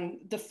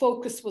 the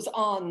focus was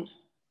on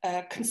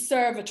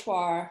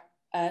conservatoire,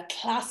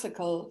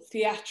 classical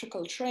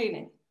theatrical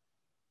training.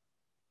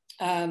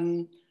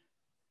 And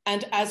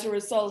as a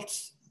result,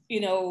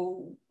 you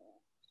know,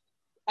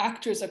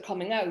 actors are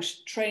coming out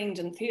trained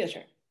in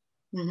theatre.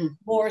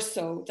 more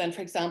so than,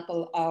 for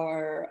example,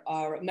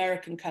 our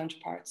American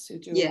counterparts who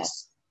do a lot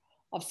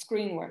of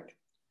screen work.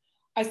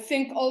 I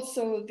think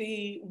also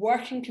the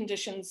working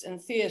conditions in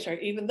theatre,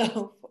 even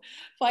though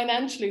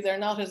financially they're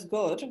not as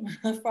good,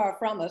 far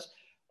from it,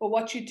 but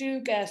what you do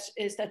get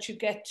is that you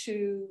get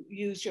to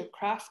use your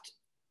craft.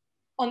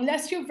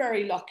 Unless you're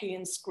very lucky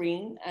in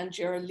screen and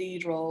you're a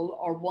lead role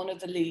or one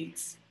of the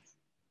leads,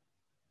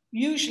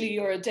 usually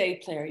you're a day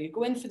player. You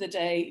go in for the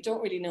day, you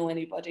don't really know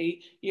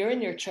anybody, you're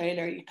in your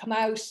trailer, you come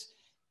out,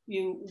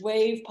 you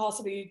wave,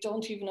 possibly you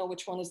don't even know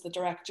which one is the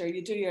director,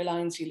 you do your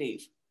lines, you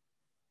leave.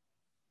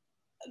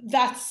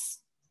 That's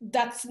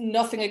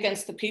nothing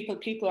against the people.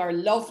 People are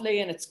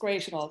lovely and it's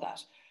great and all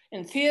that.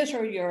 In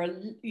theatre,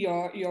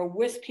 you're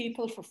with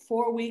people for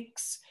 4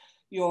 weeks.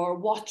 You're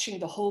watching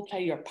the whole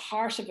play. You're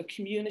part of a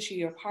community.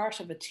 You're part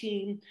of a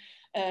team.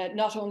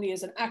 Not only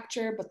as an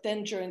actor, but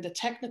then during the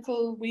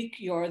technical week,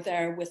 you're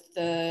there with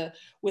they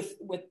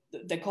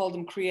call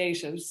them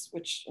creatives,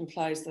 which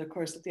implies that, of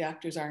course, that the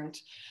actors aren't.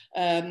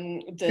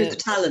 The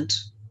talent.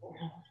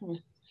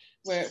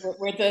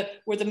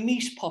 We're the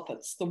meat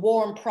puppets, the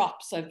warm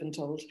props, I've been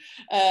told.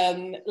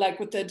 Like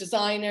with the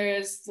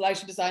designers, the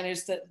lighting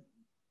designers, the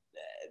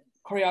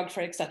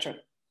choreographer, etc.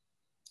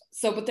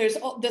 So, but there's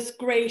this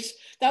great,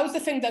 that was the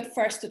thing that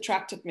first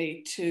attracted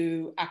me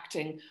to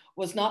acting,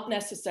 was not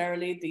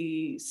necessarily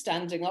the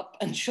standing up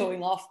and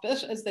showing off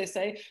bit, as they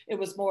say. It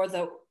was more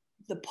the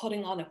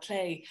putting on a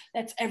play.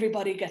 Let's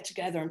everybody get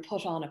together and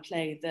put on a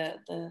play.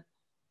 The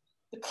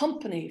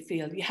company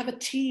feel. You have a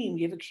team,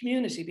 you have a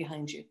community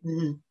behind you.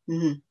 Mm-hmm,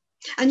 mm-hmm.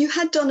 And you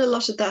had done a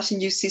lot of that in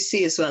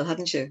UCC as well,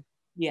 hadn't you?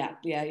 Yeah.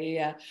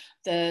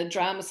 The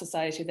Drama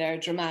Society there,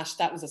 Dramat,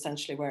 that was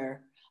essentially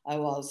where I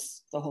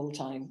was the whole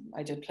time.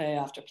 I did play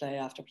after play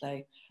after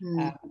play.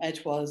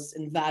 It was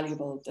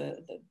invaluable,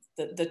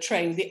 the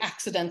training, the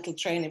accidental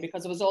training,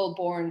 because it was all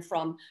born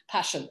from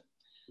passion.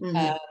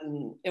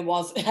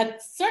 It had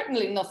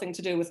certainly nothing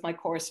to do with my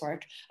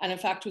coursework, and in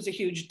fact was a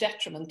huge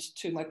detriment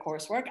to my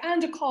coursework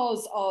and a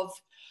cause of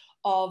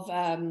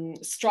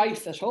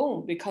strife at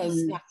home, because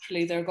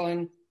naturally they're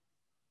going,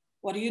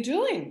 what are you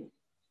doing?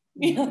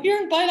 You know,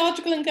 you're in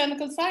biological and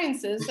chemical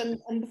sciences,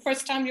 and the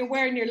first time you're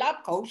wearing your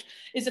lab coat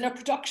is in a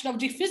production of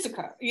Die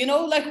Physiker. You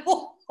know, like,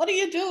 what are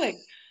you doing?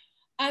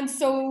 And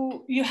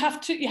so you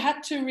had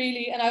to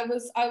really, and I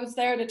was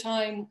there at a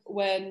time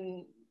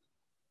when,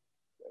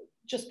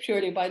 just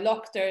purely by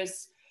luck, there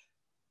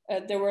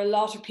were a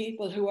lot of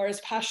people who are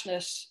as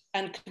passionate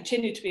and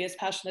continue to be as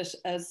passionate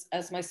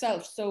as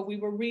myself. So we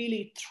were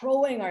really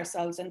throwing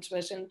ourselves into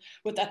it, and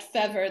with that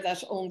fervour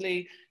that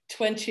only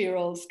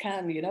 20-year-olds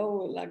can, you know,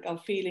 like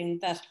of feeling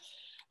that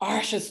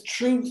art is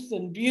truth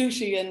and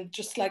beauty, and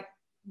just like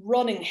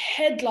running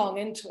headlong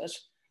into it,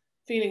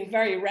 feeling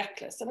very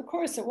reckless. And of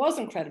course it was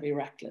incredibly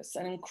reckless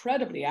and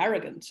incredibly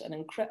arrogant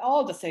and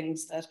all the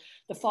things, that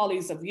the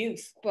follies of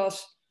youth.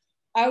 But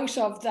out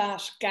of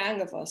that gang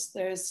of us,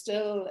 there's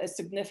still a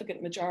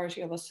significant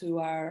majority of us who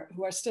are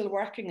still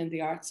working in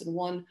the arts in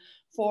one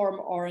form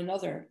or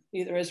another,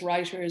 either as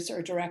writers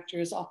or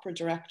directors, opera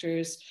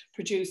directors,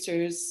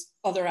 producers,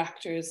 other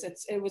actors.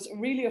 It was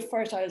really a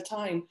fertile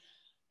time,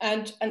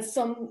 and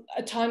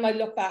a time I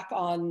look back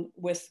on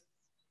with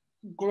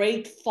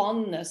great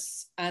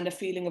fondness and a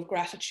feeling of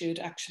gratitude,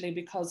 actually,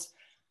 because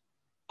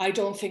I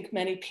don't think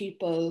many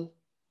people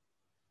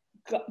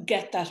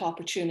get that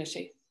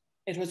opportunity.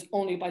 It was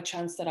only by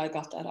chance that I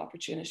got that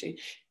opportunity.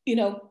 You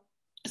know,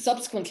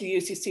 subsequently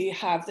UCC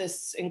have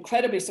this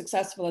incredibly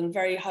successful and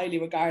very highly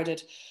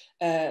regarded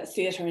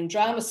theatre and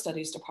drama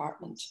studies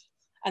department,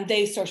 and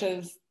they sort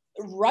of,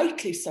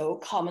 rightly so,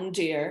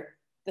 commandeer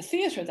the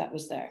theatre that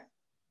was there.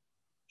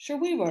 Sure,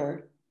 we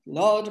were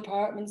law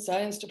department,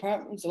 science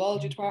department,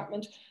 zoology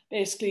department,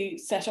 basically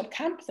set up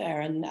camp there,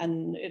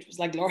 and it was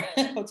like Lord,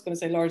 I was going to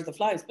say Lord of the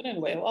Flies, but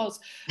anyway, it was.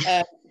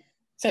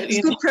 So it was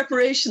good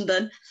preparation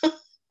then.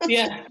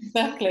 Yeah,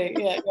 exactly.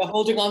 Yeah,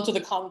 holding on to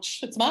the conch,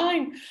 it's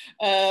mine.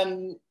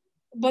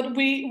 But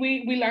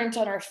we learned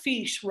on our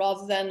feet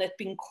rather than it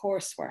being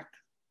coursework.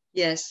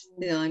 Yes,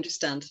 yeah, I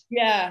understand.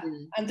 Yeah,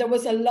 and there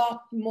was a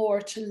lot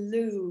more to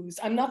lose.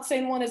 I'm not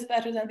saying one is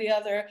better than the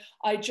other.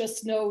 I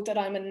just know that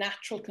I'm a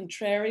natural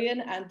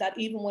contrarian, and that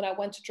even when I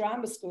went to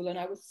drama school, and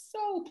I was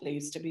so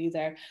pleased to be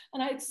there,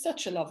 and I had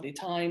such a lovely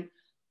time,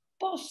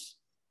 but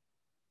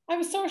I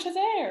was sort of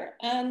there,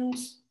 and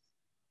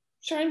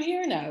sure, I'm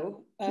here now.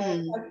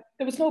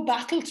 There was no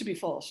battle to be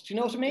fought. Do you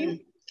know what I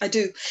mean? I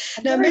do.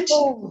 I'm very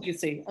bold, you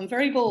see. I'm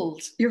very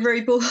bold. You're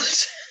very bold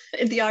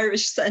in the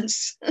Irish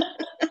sense.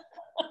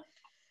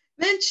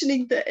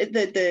 Mentioning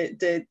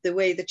the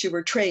way that you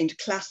were trained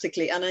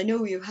classically, and I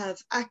know you have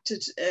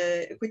acted,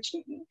 which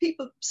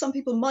some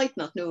people might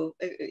not know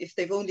if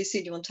they've only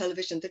seen you on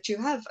television, that you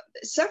have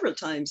several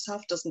times,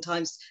 half a dozen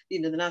times,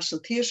 been in the National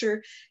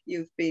Theatre,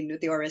 you've been with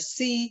the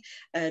RSC,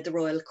 the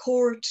Royal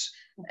Court,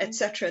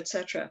 etc.,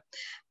 etc.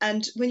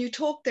 And when you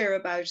talk there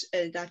about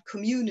that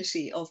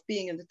community of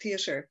being in the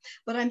theatre,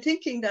 but I'm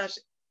thinking that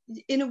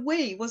in a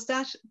way,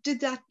 did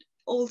that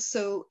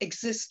also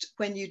exist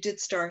when you did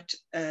start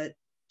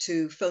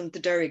to film the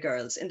Derry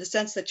Girls, in the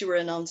sense that you were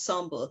an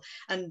ensemble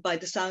and, by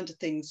the sound of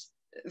things,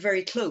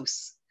 very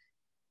close.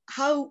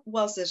 How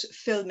was it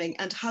filming,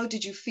 and how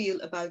did you feel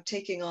about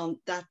taking on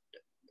that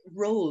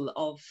role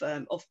of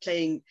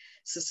playing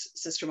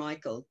Sister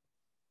Michael,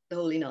 the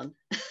Holy Nun,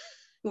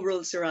 who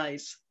rolls her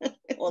eyes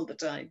all the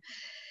time?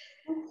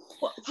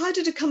 How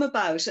did it come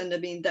about? And I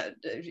mean, that,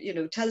 you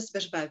know, tell us a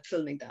bit about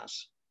filming that.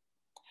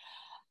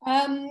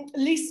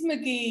 Lisa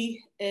McGee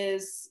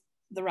is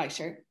the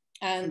writer,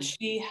 and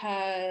she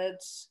had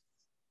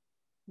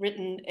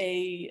written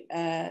a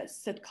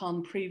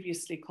sitcom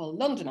previously called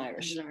London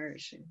Irish. London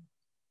Irish.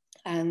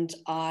 And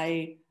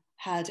I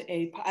had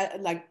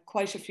like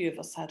quite a few of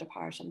us had a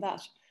part in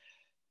that.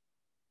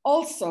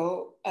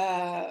 Also,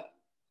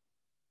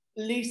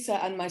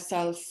 Lisa and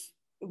myself,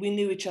 we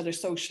knew each other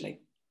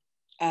socially.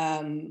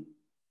 You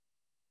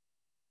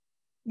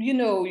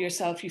know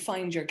yourself, you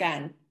find your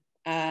gang,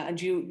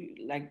 and you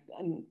like,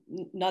 and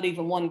not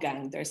even one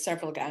gang, there are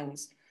several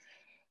gangs.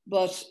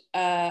 But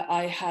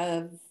I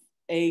have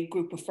a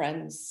group of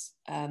friends,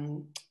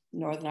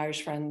 Northern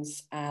Irish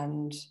friends,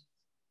 and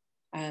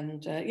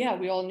yeah,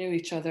 we all knew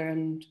each other,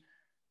 and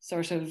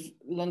sort of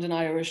London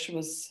Irish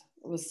was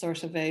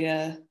sort of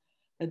a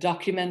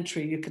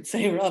documentary, you could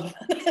say, rather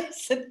than a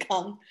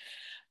sitcom.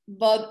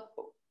 But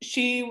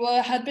she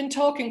had been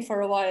talking for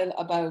a while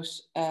about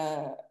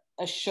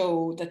a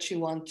show that she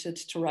wanted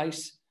to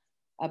write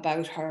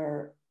about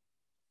her,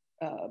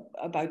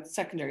 about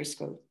secondary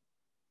school.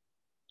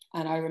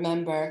 And I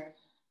remember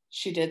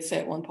she did say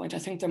at one point, I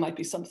think there might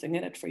be something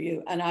in it for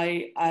you. And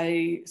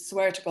I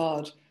swear to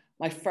God,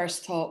 my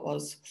first thought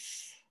was,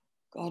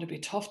 God, it'd be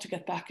tough to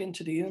get back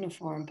into the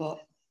uniform,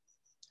 but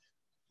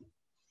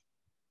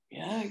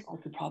yeah, I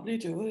could probably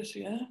do it.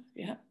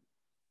 Yeah.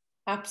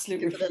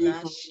 Absolutely. Give it a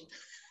lash.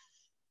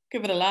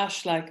 Give it a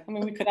lash. Like, I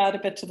mean, we could add a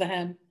bit to the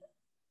hem.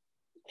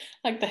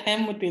 Like, the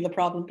hem would be the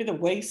problem, be the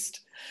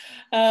waist.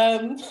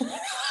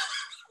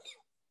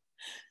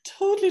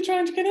 Totally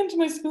trying to get into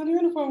my school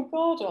uniform,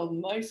 God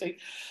almighty.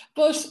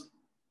 But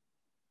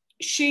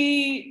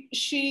she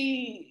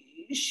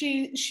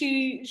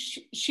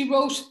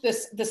wrote the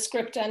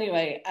script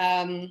anyway.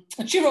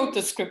 She wrote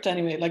the script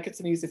anyway, like it's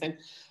an easy thing.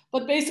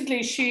 But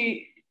basically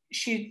she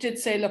did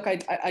say, look,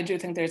 I do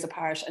think there's a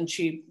part, and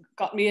she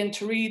got me in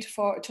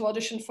to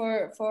audition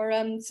for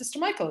Sister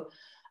Michael.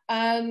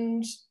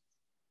 And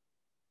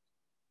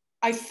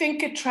I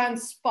think it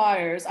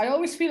transpires. I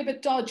always feel a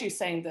bit dodgy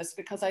saying this,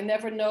 because I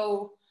never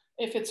know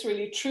if it's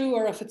really true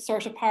or if it's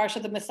sort of part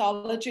of the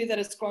mythology that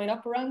is growing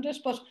up around it.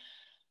 But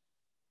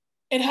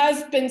it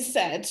has been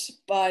said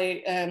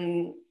by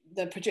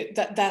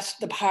that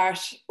the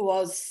part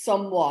was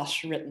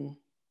somewhat written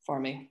for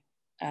me.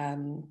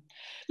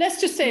 Let's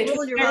just say you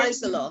roll your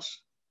eyes a lot.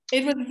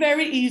 It was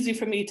very easy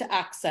for me to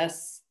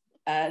access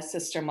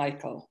Sister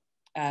Michael.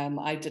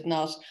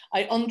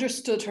 I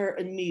understood her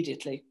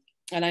immediately,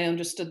 and I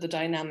understood the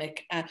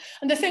dynamic. And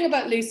the thing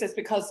about Lisa is,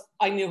 because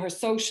I knew her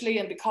socially,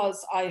 and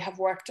because I have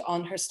worked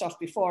on her stuff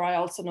before, I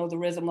also know the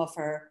rhythm of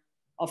her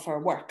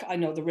work. I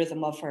know the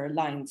rhythm of her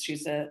lines.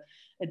 She's a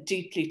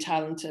deeply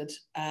talented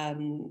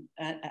and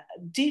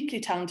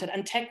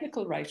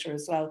technical writer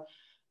as well.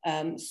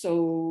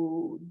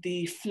 So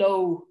the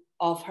flow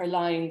of her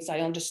lines, I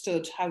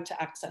understood how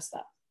to access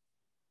that.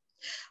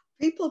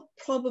 People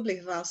probably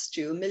have asked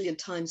you a million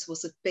times,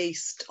 was it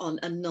based on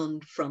a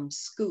nun from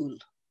school?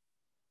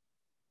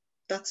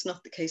 That's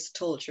not the case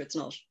at all, sure it's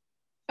not.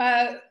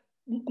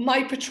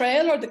 My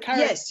portrayal or the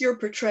character? Yes, your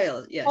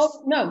portrayal, yes.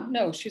 Oh,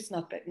 no, she's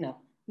not,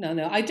 no.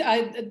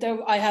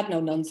 I had no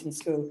nuns in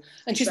school,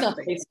 and she's not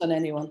based on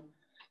anyone.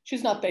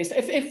 She's not based,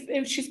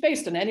 if she's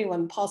based on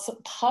anyone,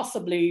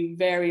 possibly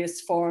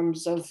various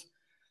forms of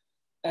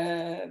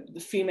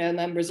female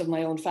members of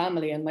my own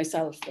family and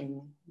myself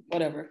and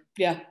whatever.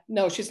 Yeah,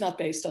 no, she's not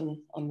based on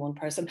one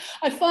person.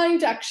 I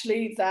find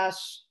actually that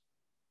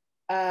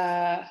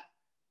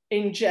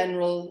in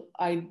general,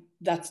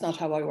 that's not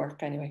how I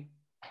work anyway.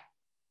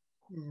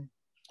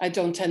 I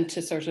don't tend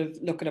to sort of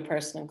look at a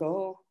person and go,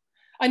 oh.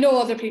 I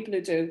know other people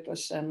who do, but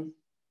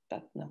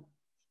that no.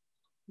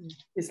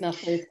 It's not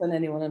based on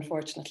anyone,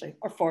 unfortunately,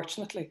 or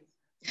fortunately.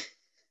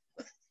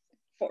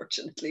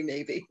 Fortunately,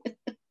 maybe.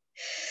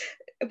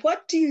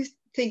 What do you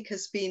think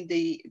has been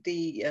the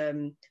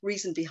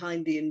reason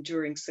behind the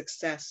enduring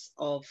success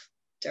of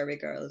Derry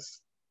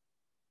Girls?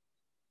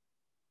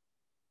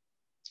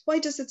 Why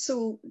does it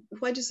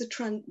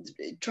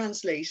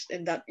translate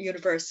in that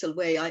universal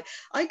way?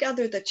 I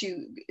gather that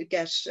you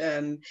get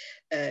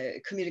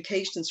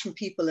communications from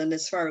people in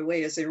as far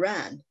away as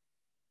Iran.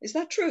 Is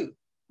that true?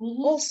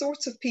 Mm-hmm. All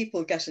sorts of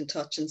people get in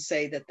touch and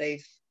say that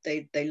they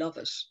love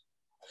it.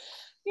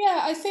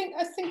 Yeah, I think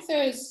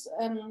there's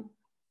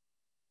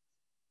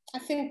I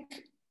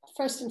think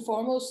first and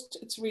foremost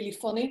it's really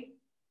funny.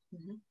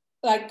 Mm-hmm.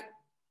 Like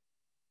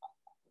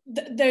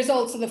there's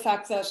also the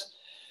fact that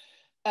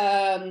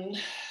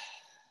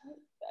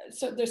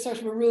so there's sort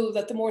of a rule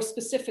that the more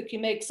specific you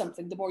make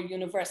something, the more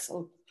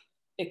universal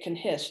it can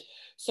hit.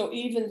 So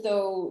even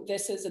though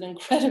this is an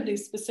incredibly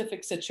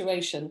specific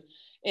situation,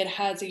 it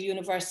has a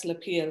universal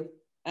appeal,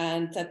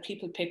 and that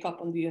people pick up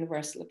on the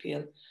universal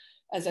appeal.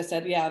 As I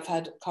said, yeah, I've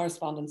had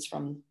correspondence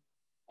from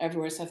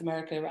everywhere, South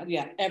America,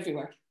 yeah,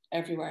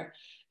 everywhere,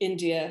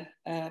 India,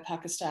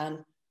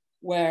 Pakistan,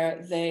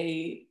 where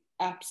they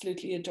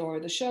absolutely adore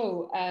the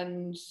show.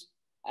 And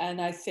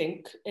I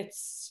think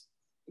it's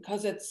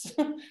because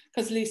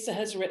Lisa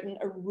has written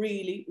a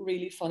really,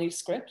 really funny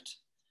script.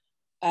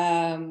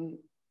 And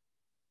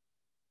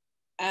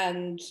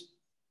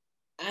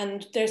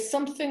there's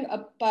something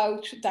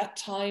about that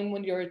time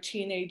when you're a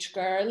teenage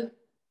girl,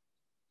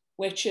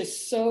 which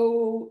is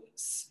so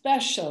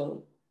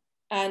special,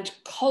 and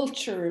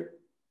culture,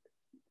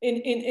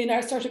 in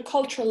our sort of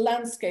cultural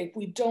landscape,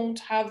 we don't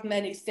have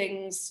many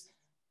things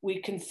we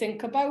can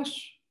think about.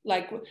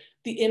 Like,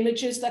 the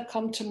images that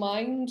come to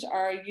mind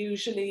are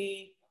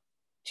usually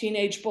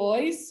teenage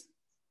boys,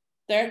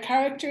 their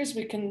characters,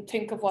 we can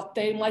think of what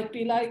they might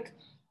be like,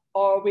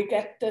 or we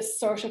get this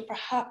sort of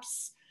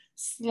perhaps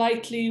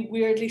slightly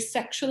weirdly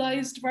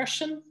sexualized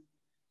version.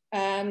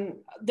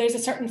 There's a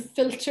certain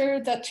filter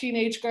that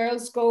teenage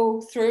girls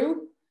go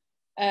through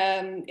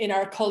in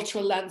our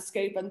cultural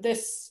landscape, and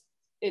this,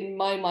 in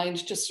my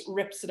mind, just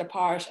rips it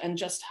apart and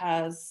just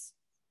has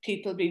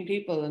people being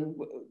people, and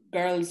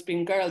girls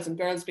being girls, and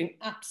girls being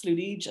absolute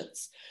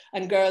idiots,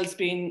 and girls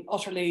being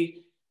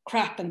utterly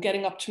crap and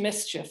getting up to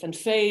mischief and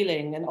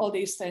failing and all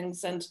these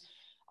things. And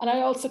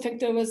I also think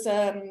there was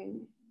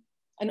an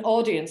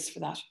audience for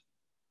that,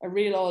 a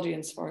real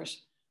audience for it.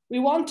 We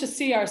want to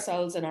see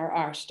ourselves in our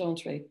art,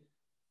 don't we?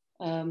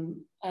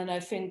 And I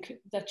think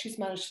that she's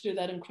managed to do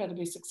that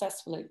incredibly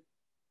successfully.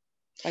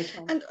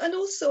 And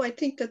also, I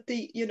think that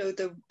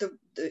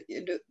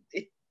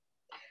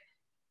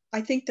I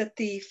think that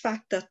the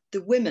fact that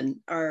the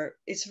women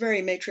it's a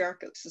very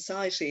matriarchal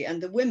society,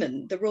 and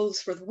the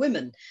roles for the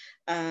women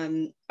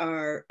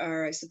are,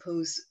 I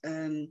suppose,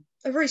 are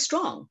very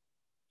strong.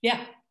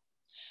 Yeah,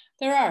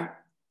 there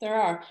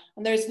are,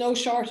 and there's no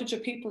shortage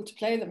of people to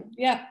play them.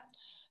 Yeah,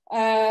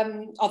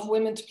 of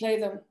women to play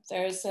them.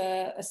 There's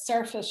a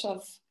surfeit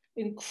of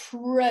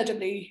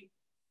incredibly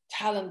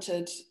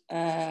talented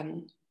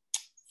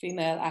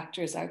female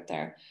actors out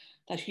there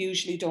that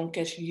usually don't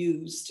get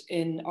used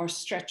in or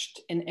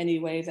stretched in any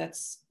way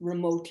that's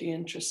remotely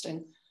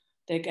interesting.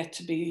 They get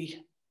to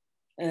be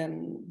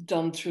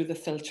done through the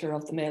filter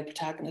of the male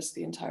protagonist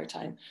the entire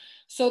time.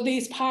 So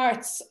these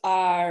parts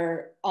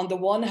are, on the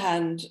one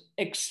hand,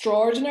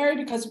 extraordinary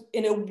because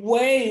in a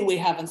way we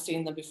haven't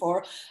seen them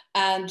before,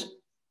 and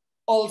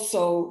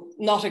also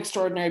not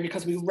extraordinary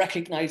because we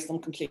recognize them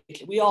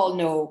completely. We all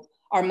know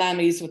our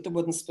mammies with the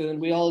wooden spoon.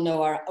 We all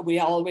know we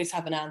always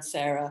have an Aunt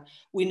Sarah.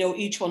 We know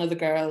each one of the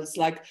girls.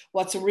 Like,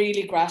 what's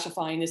really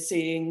gratifying is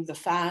seeing the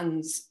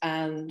fans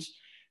and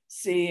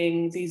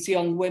seeing these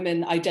young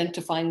women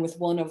identifying with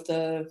one of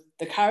the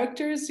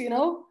characters, you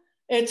know?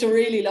 It's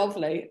really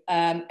lovely.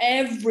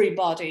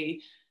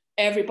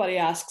 Everybody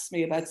asks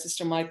me about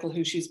Sister Michael,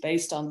 who she's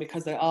based on,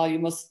 because they're, you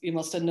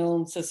must have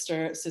known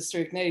Sister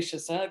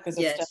Ignatius, because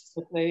it's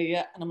definitely,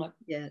 yeah. And I'm like,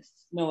 yes,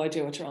 no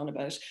idea what you're on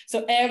about.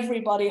 So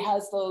everybody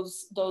has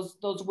those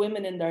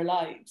women in their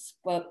lives,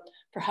 but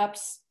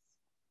perhaps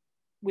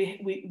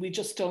we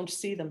just don't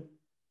see them.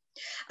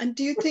 And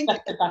do you think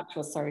back to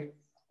us, sorry,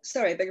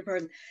 I beg your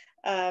pardon.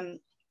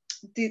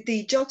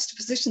 The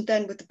juxtaposition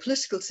then with the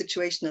political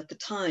situation at the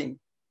time,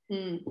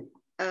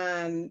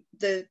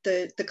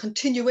 the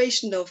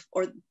continuation of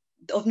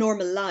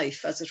normal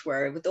life, as it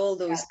were, with all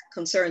those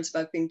concerns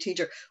about being a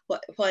teacher,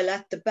 while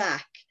at the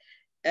back,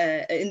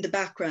 in the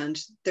background,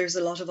 there's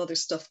a lot of other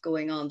stuff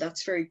going on.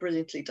 That's very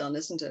brilliantly done,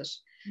 isn't it?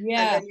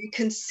 Yeah. And then you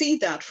can see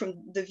that from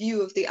the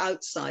view of the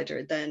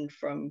outsider, then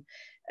from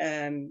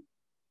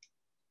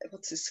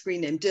what's his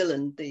screen name,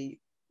 Dylan, the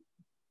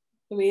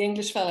wee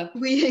English fella.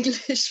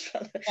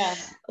 Yeah.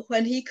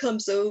 When he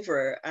comes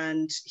over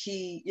and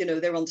he,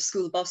 they're on the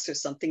school bus or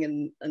something,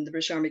 and the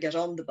British Army get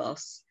on the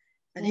bus,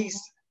 and he's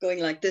going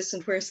like this,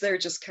 and whereas they're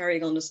just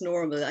carrying on as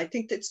normal. I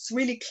think that's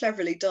really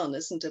cleverly done,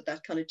 isn't it?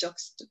 That kind of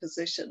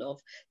juxtaposition of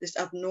this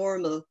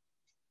abnormal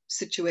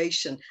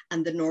situation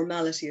and the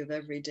normality of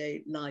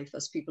everyday life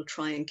as people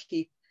try and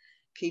keep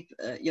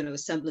a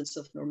semblance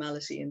of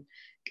normality. And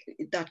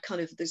that kind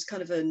of, there's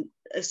kind of a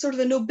sort of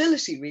a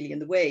nobility really in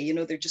the way,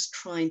 they're just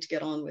trying to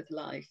get on with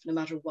life no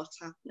matter what's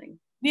happening.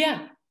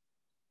 Yeah.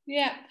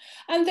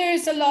 And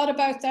there's a lot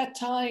about that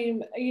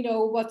time.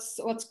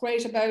 What's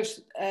great about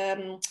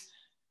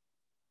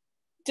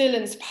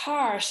Dylan's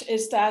part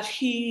is that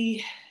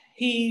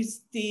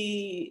he's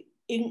the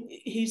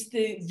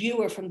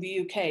viewer from the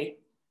UK.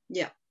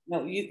 Yeah.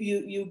 No,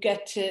 you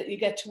get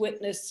to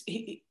witness.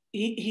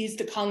 He's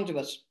the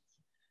conduit.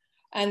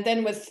 And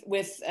then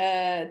with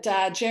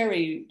Dad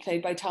Jerry,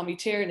 played by Tommy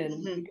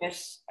Tiernan, you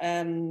get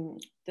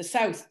the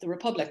South, the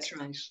Republic. That's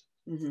right.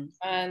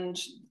 And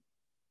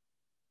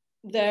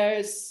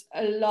there's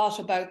a lot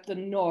about the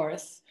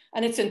North,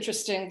 and it's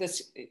interesting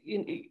this,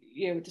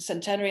 the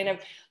centenary and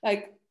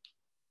like.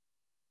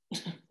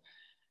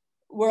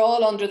 We're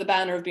all under the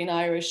banner of being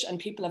Irish, and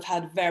people have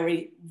had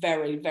very,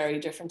 very, very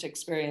different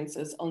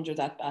experiences under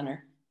that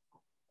banner.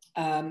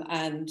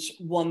 and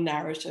one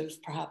narrative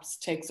perhaps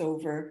takes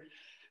over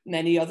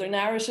many other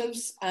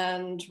narratives.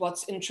 And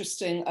what's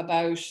interesting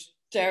about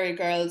Derry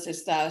Girls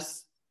is that,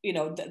 you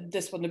know,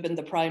 this wouldn't have been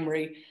the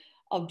primary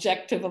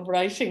objective of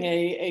writing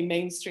a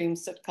mainstream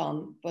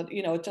sitcom, but,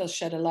 you know, it does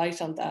shed a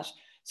light on that.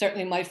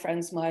 Certainly my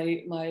friends,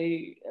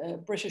 my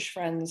British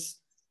friends,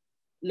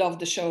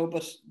 loved the show,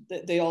 but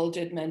they all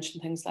did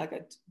mention things like,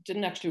 I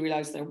didn't actually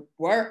realize there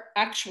were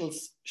actual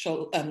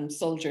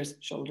soldiers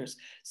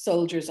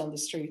on the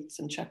streets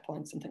and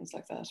checkpoints and things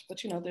like that.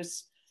 But, you know,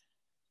 there's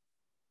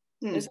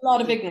a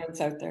lot of ignorance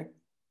out there.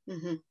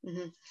 Mm-hmm,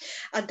 mm-hmm.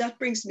 And that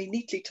brings me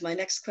neatly to my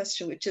next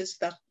question, which is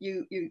that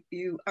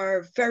you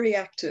are very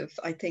active,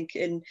 I think,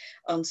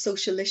 on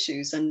social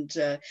issues, and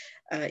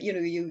you know,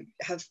 you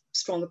have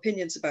strong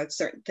opinions about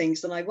certain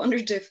things. And I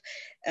wondered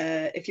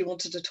if you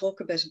wanted to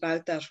talk a bit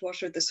about that.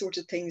 What are the sort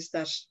of things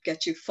that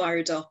get you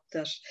fired up,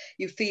 that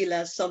you feel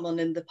as someone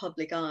in the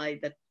public eye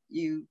that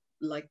you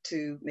like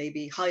to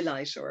maybe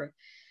highlight or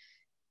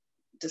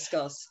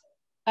discuss?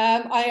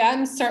 I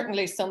am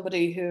certainly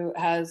somebody who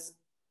has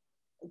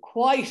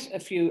quite a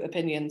few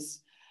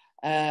opinions,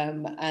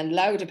 and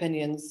loud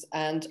opinions,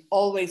 and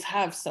always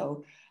have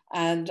so.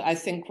 And I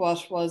think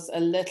what was a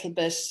little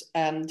bit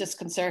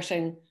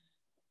disconcerting,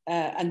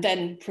 and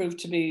then proved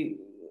to be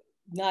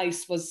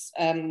nice, was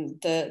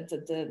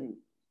the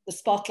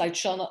spotlight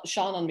shone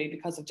on me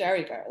because of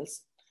Derry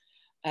Girls.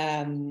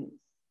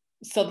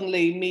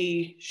 Suddenly,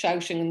 me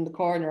shouting in the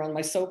corner on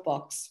my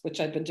soapbox, which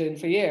I'd been doing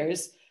for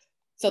years,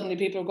 suddenly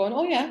people are going,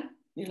 "Oh yeah."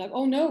 You're like,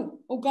 "Oh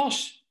no, oh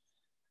gosh."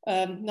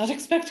 Not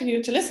expecting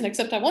you to listen,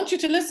 except I want you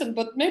to listen,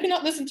 but maybe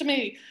not listen to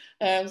me.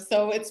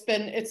 So it's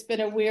been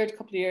a weird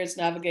couple of years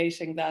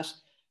navigating that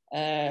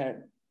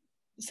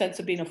sense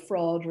of being a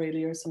fraud,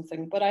 really, or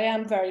something. But I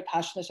am very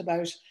passionate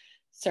about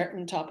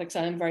certain topics.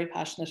 I am very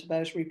passionate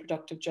about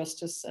reproductive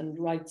justice and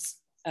rights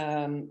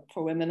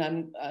for women.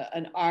 I'm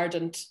an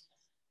ardent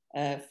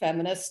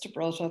feminist,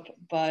 brought up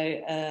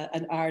by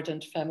an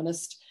ardent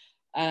feminist,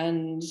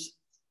 and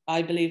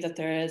I believe that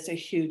there is a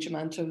huge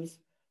amount of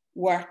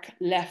work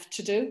left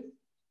to do.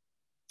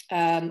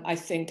 I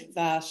think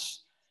that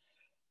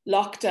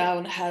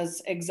lockdown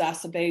has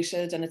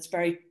exacerbated, and it's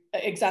very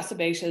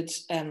exacerbated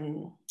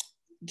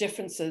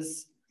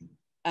differences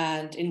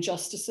and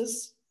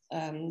injustices,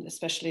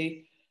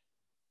 especially,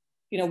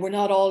 you know, we're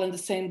not all in the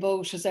same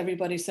boat, as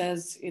everybody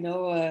says, you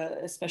know,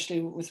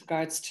 especially with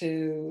regards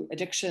to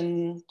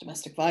addiction,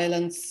 domestic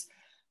violence.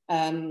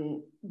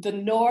 The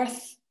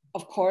North,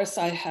 of course,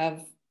 I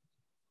have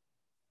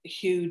a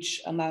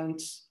huge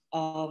amount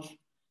of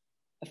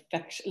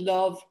affection,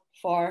 love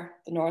for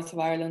the North of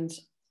Ireland,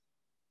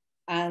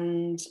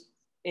 and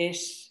it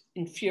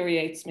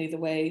infuriates me the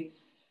way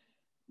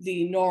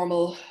the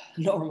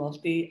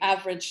the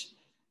average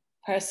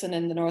person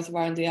in the North of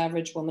Ireland, the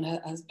average woman,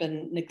 has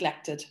been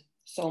neglected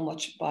so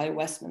much by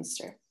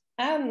Westminster,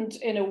 and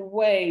in a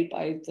way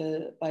by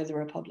the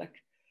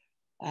Republic.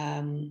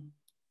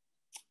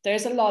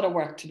 There's a lot of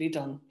work to be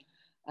done,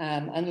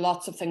 and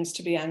lots of things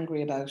to be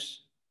angry about.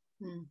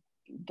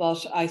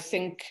 But I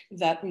think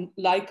that,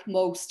 like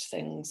most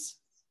things,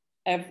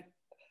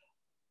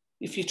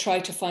 if you try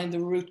to find the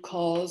root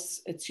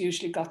cause, it's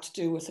usually got to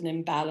do with an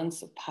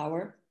imbalance of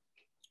power.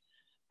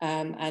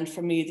 And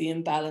for me, the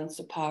imbalance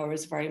of power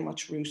is very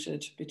much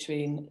rooted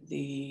between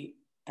the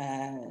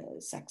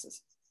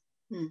sexes.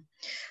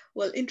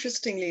 Well,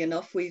 interestingly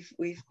enough, we've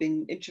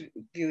been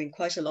interviewing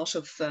quite a lot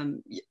of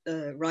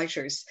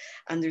writers,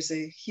 and there's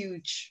a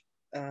huge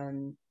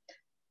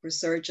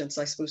resurgence,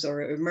 I suppose,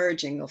 or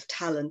emerging of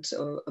talent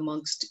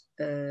amongst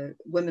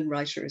women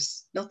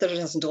writers. Not that it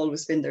hasn't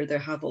always been there. There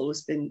have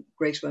always been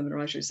great women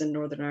writers in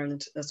Northern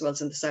Ireland as well as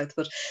in the South.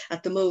 But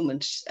at the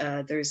moment,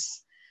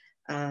 there's,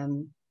 I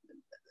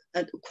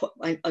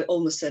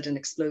almost said an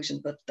explosion,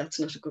 but that's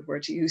not a good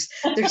word to use.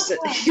 There's a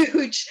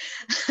huge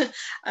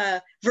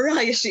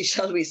variety,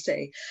 shall we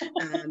say,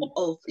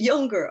 of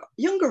younger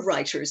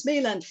writers,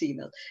 male and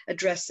female,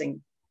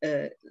 addressing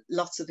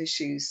lots of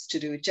issues to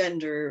do with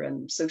gender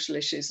and social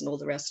issues and all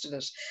the rest of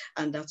it.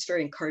 And that's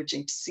very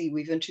encouraging to see.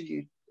 We've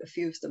interviewed a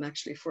few of them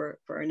actually for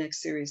our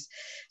next series.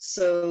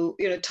 So,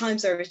 you know,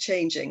 times are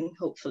changing,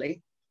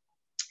 hopefully.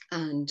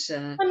 And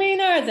I mean,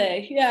 are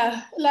they?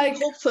 Yeah, like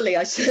hopefully,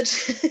 I said.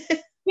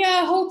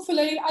 Yeah,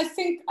 hopefully. I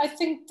think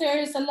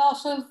there's a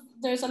lot of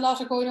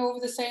going over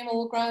the same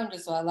old ground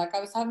as well. Like, I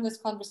was having this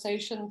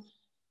conversation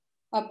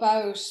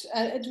about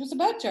it was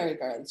about Derry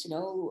Girls, you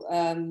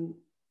know,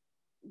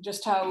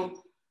 just how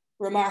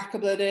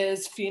remarkable it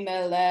is,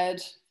 female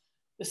led,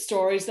 the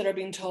stories that are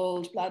being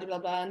told, blah, blah, blah,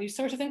 blah. And you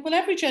sort of think, well,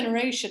 every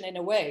generation, in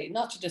a way,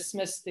 not to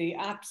dismiss the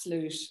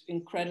absolute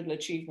incredible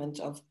achievement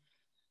of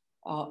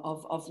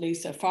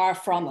Lisa, far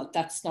from it.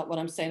 That's not what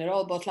I'm saying at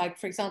all. But, like,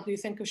 for example, you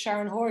think of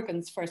Sharon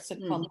Horgan's first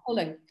sitcom,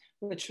 Pulling,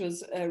 which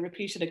was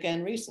repeated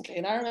again recently.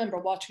 And I remember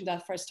watching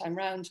that first time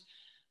round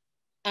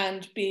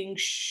and being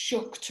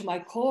shook to my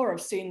core of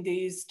seeing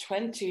these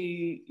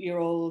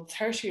 20-year-old,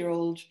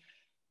 30-year-old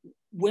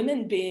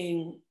women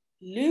being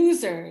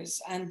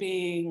losers and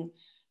being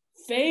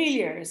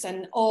failures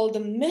and all the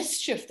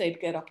mischief they'd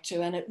get up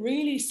to. And it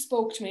really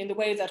spoke to me in the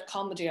way that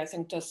comedy, I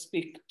think, does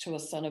speak to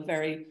us on a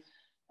very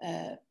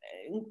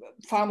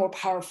far more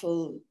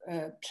powerful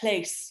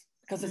place,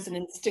 because it's an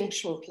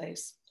instinctual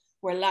place.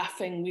 We're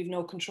laughing, we've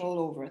no control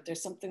over it.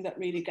 There's something that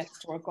really gets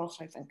to our gut,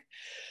 I think.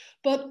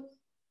 But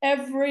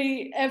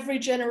every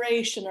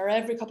generation or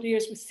every couple of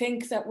years, we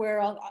think that we're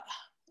on,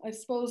 I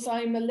suppose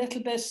I'm a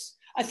little bit,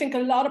 I think a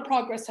lot of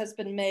progress has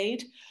been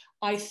made.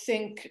 I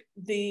think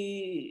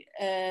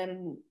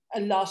a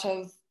lot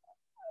of,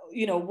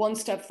 one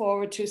step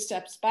forward, two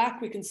steps back.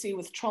 We can see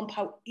with Trump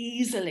how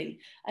easily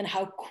and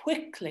how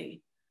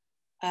quickly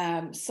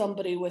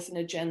somebody with an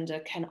agenda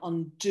can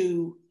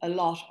undo a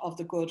lot of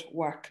the good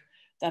work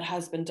that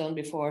has been done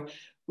before.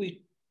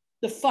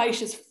 The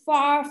fight is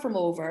far from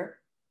over.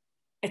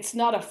 It's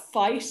not a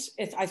fight.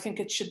 I think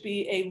it should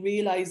be a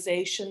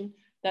realization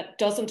that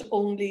doesn't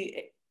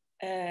only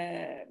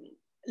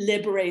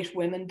liberate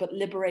women, but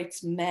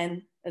liberates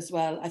men as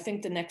well. I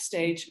think the next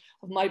stage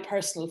of my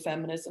personal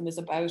feminism is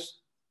about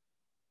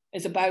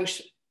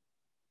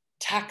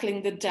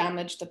tackling the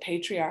damage the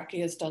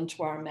patriarchy has done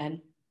to our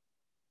men,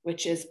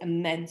 which is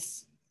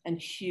immense and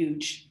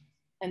huge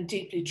and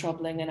deeply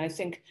troubling. And I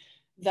think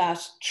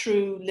that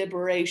true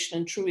liberation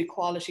and true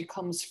equality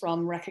comes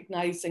from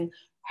recognizing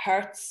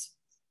hurts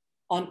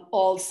on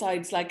all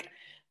sides, like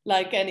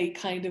any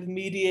kind of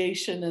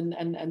mediation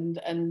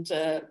and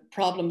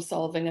problem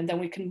solving, and then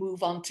we can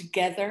move on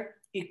together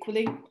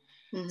equally.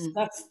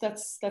 So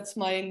that's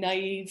my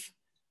naive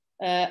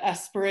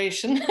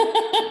aspiration.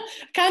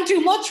 Can't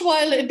do much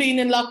while being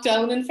in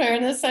lockdown, in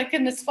fairness. I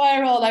can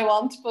aspire all I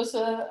want, but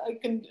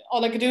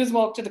all I can do is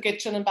walk to the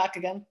kitchen and back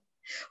again.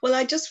 Well,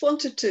 I just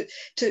wanted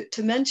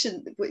to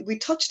mention, we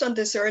touched on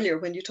this earlier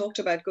when you talked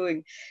about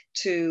going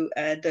to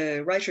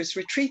the writer's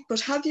retreat,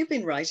 but have you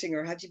been writing,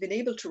 or have you been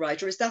able to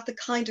write, or is that the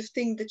kind of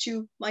thing that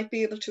you might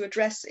be able to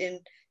address in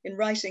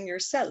writing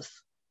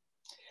yourself?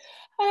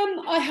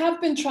 I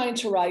have been trying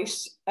to write.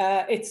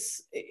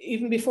 It's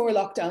even before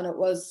lockdown, it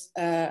was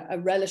a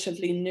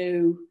relatively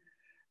new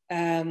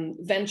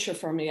venture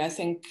for me. I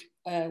think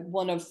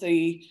one of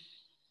the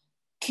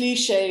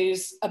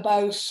cliches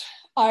about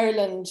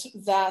Ireland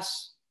that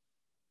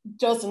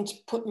doesn't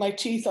put my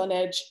teeth on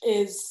edge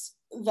is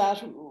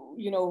that,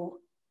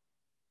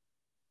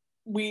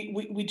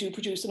 we do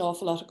produce an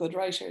awful lot of good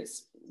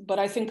writers. But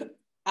I think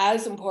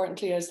as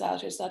importantly as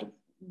that is that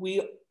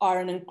we are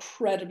an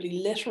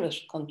incredibly literate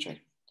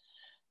country.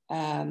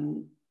 I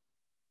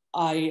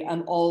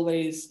am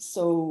always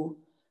so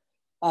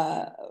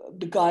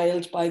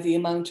beguiled by the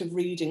amount of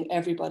reading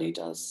everybody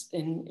does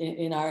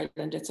in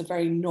Ireland. It's a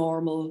very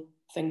normal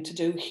thing to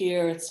do.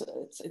 Here it's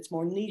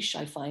more niche,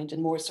 I find,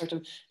 and more sort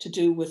of to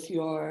do with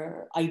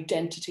your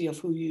identity of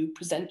who you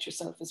present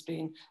yourself as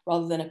being,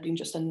 rather than it being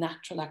just a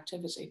natural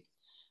activity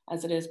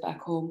as it is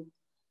back home.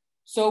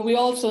 So we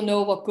also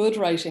know what good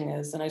writing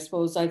is, and I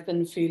suppose I've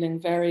been feeling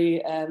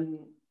very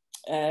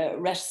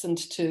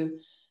reticent to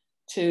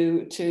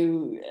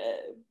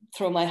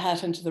throw my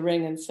hat into the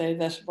ring and say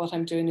that what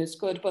I'm doing is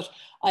good. But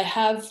I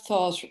have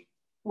thought,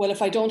 well,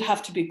 if I don't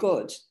have to be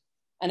good,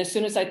 and as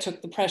soon as I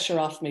took the pressure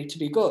off me to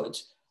be good,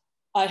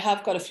 I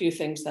have got a few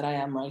things that I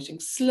am writing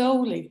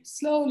slowly.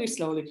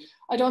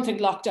 I don't think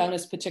lockdown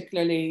is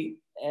particularly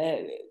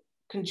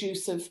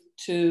conducive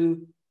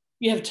to,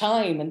 you have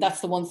time. And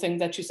that's the one thing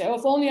that you say, oh,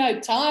 if only I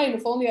had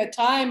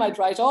time, I'd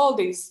write all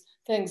these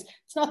things.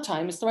 It's not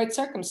time, it's the right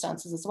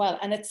circumstances as well.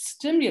 And it's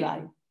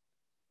stimuli.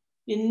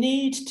 You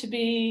need to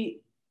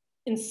be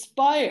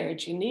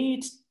inspired. You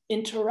need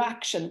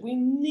interaction. We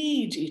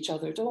need each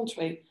other, don't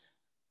we?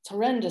 It's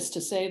horrendous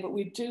to say, but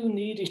we do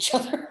need each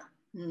other.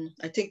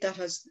 I think that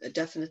has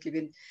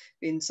definitely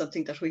been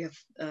something that we have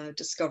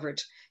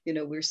discovered.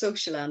 We're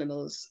social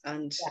animals,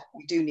 and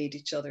we do need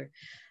each other.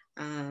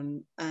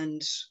 And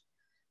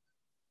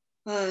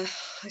I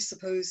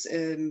suppose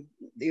the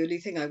only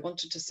thing I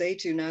wanted to say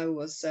to you now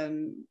was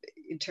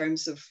in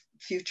terms of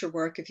future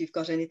work, if you've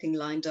got anything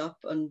lined up,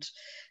 and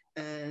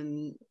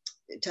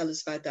tell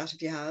us about that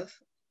if you have.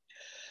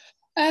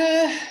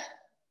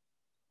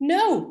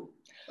 No.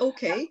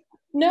 Okay.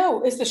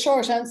 No is the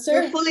short answer.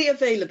 You're fully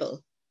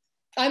available.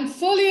 I'm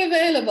fully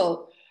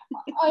available.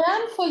 I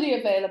am fully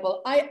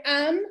available.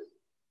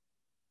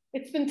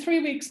 It's been 3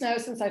 weeks now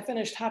since I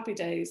finished Happy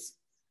Days,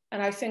 and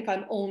I think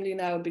I'm only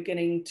now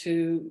beginning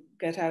to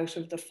get out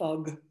of the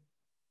fog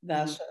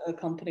that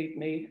accompanied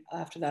me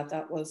after that.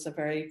 That was a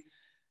very,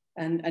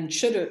 and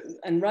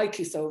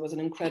rightly so, was an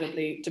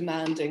incredibly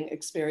demanding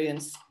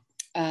experience,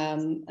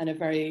 and a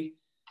very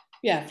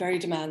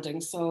demanding.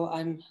 So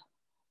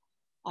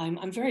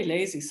I'm very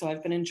lazy, so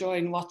I've been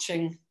enjoying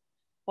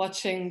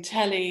watching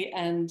telly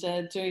and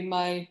doing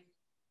my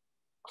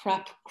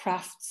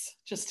crafts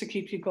just to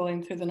keep you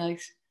going through the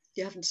night.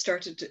 You haven't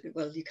started,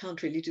 well, you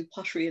can't really do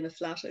pottery in a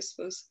flat, I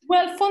suppose.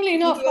 Well, funnily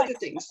enough, other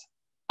things.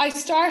 I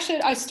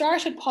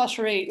started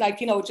pottery,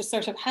 just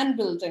sort of hand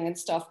building and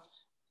stuff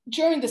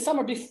during the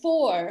summer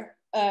before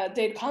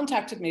they'd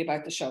contacted me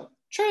about the show.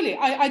 truly,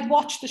 I'd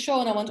watched the show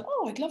and I went,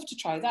 oh, I'd love to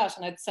try that.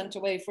 And I'd sent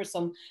away for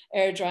some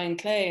air drying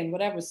clay and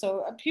whatever.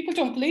 So people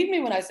don't believe me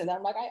when I say that.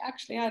 I'm like, I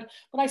actually had,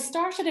 but I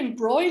started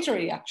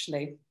embroidery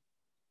actually.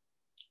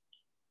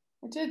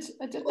 I did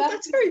that.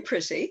 That's very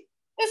pretty.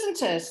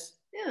 Isn't it?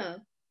 Yeah.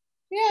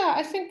 Yeah,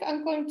 I think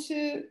I'm going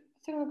to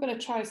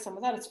try some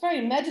of that. It's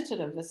very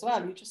meditative as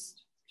well. You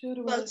just do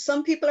it. Well,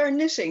 some people are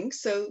knitting,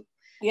 so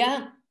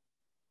yeah.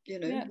 You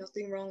know,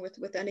 nothing wrong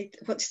with any,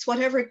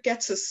 whatever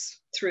gets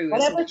us through,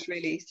 Whatever, isn't it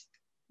really?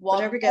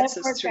 Whatever gets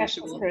us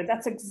through.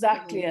 That's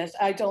exactly it.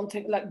 I don't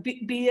think, like,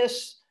 be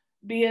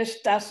it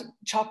that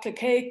chocolate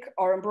cake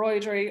or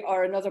embroidery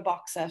or another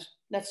box set.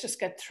 Let's just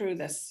get through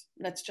this.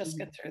 Let's just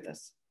get through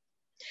this.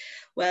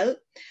 Well,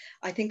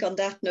 I think on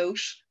that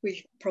note,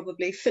 we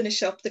probably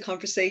finish up the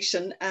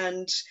conversation,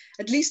 and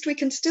at least we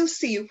can still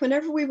see you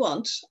whenever we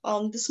want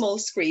on the small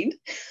screen.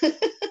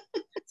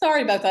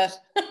 Sorry about that.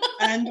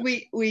 And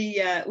we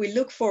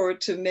look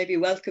forward to maybe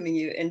welcoming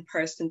you in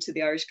person to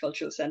the Irish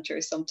Cultural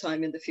Centre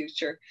sometime in the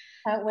future.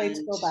 Can't wait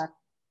to go back.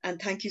 And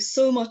thank you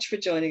so much for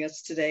joining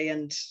us today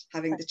and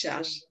having the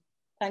chat.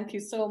 Thank you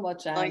so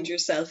much, Anne. Mind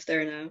yourself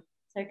there now.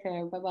 Take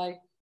care. Bye-bye.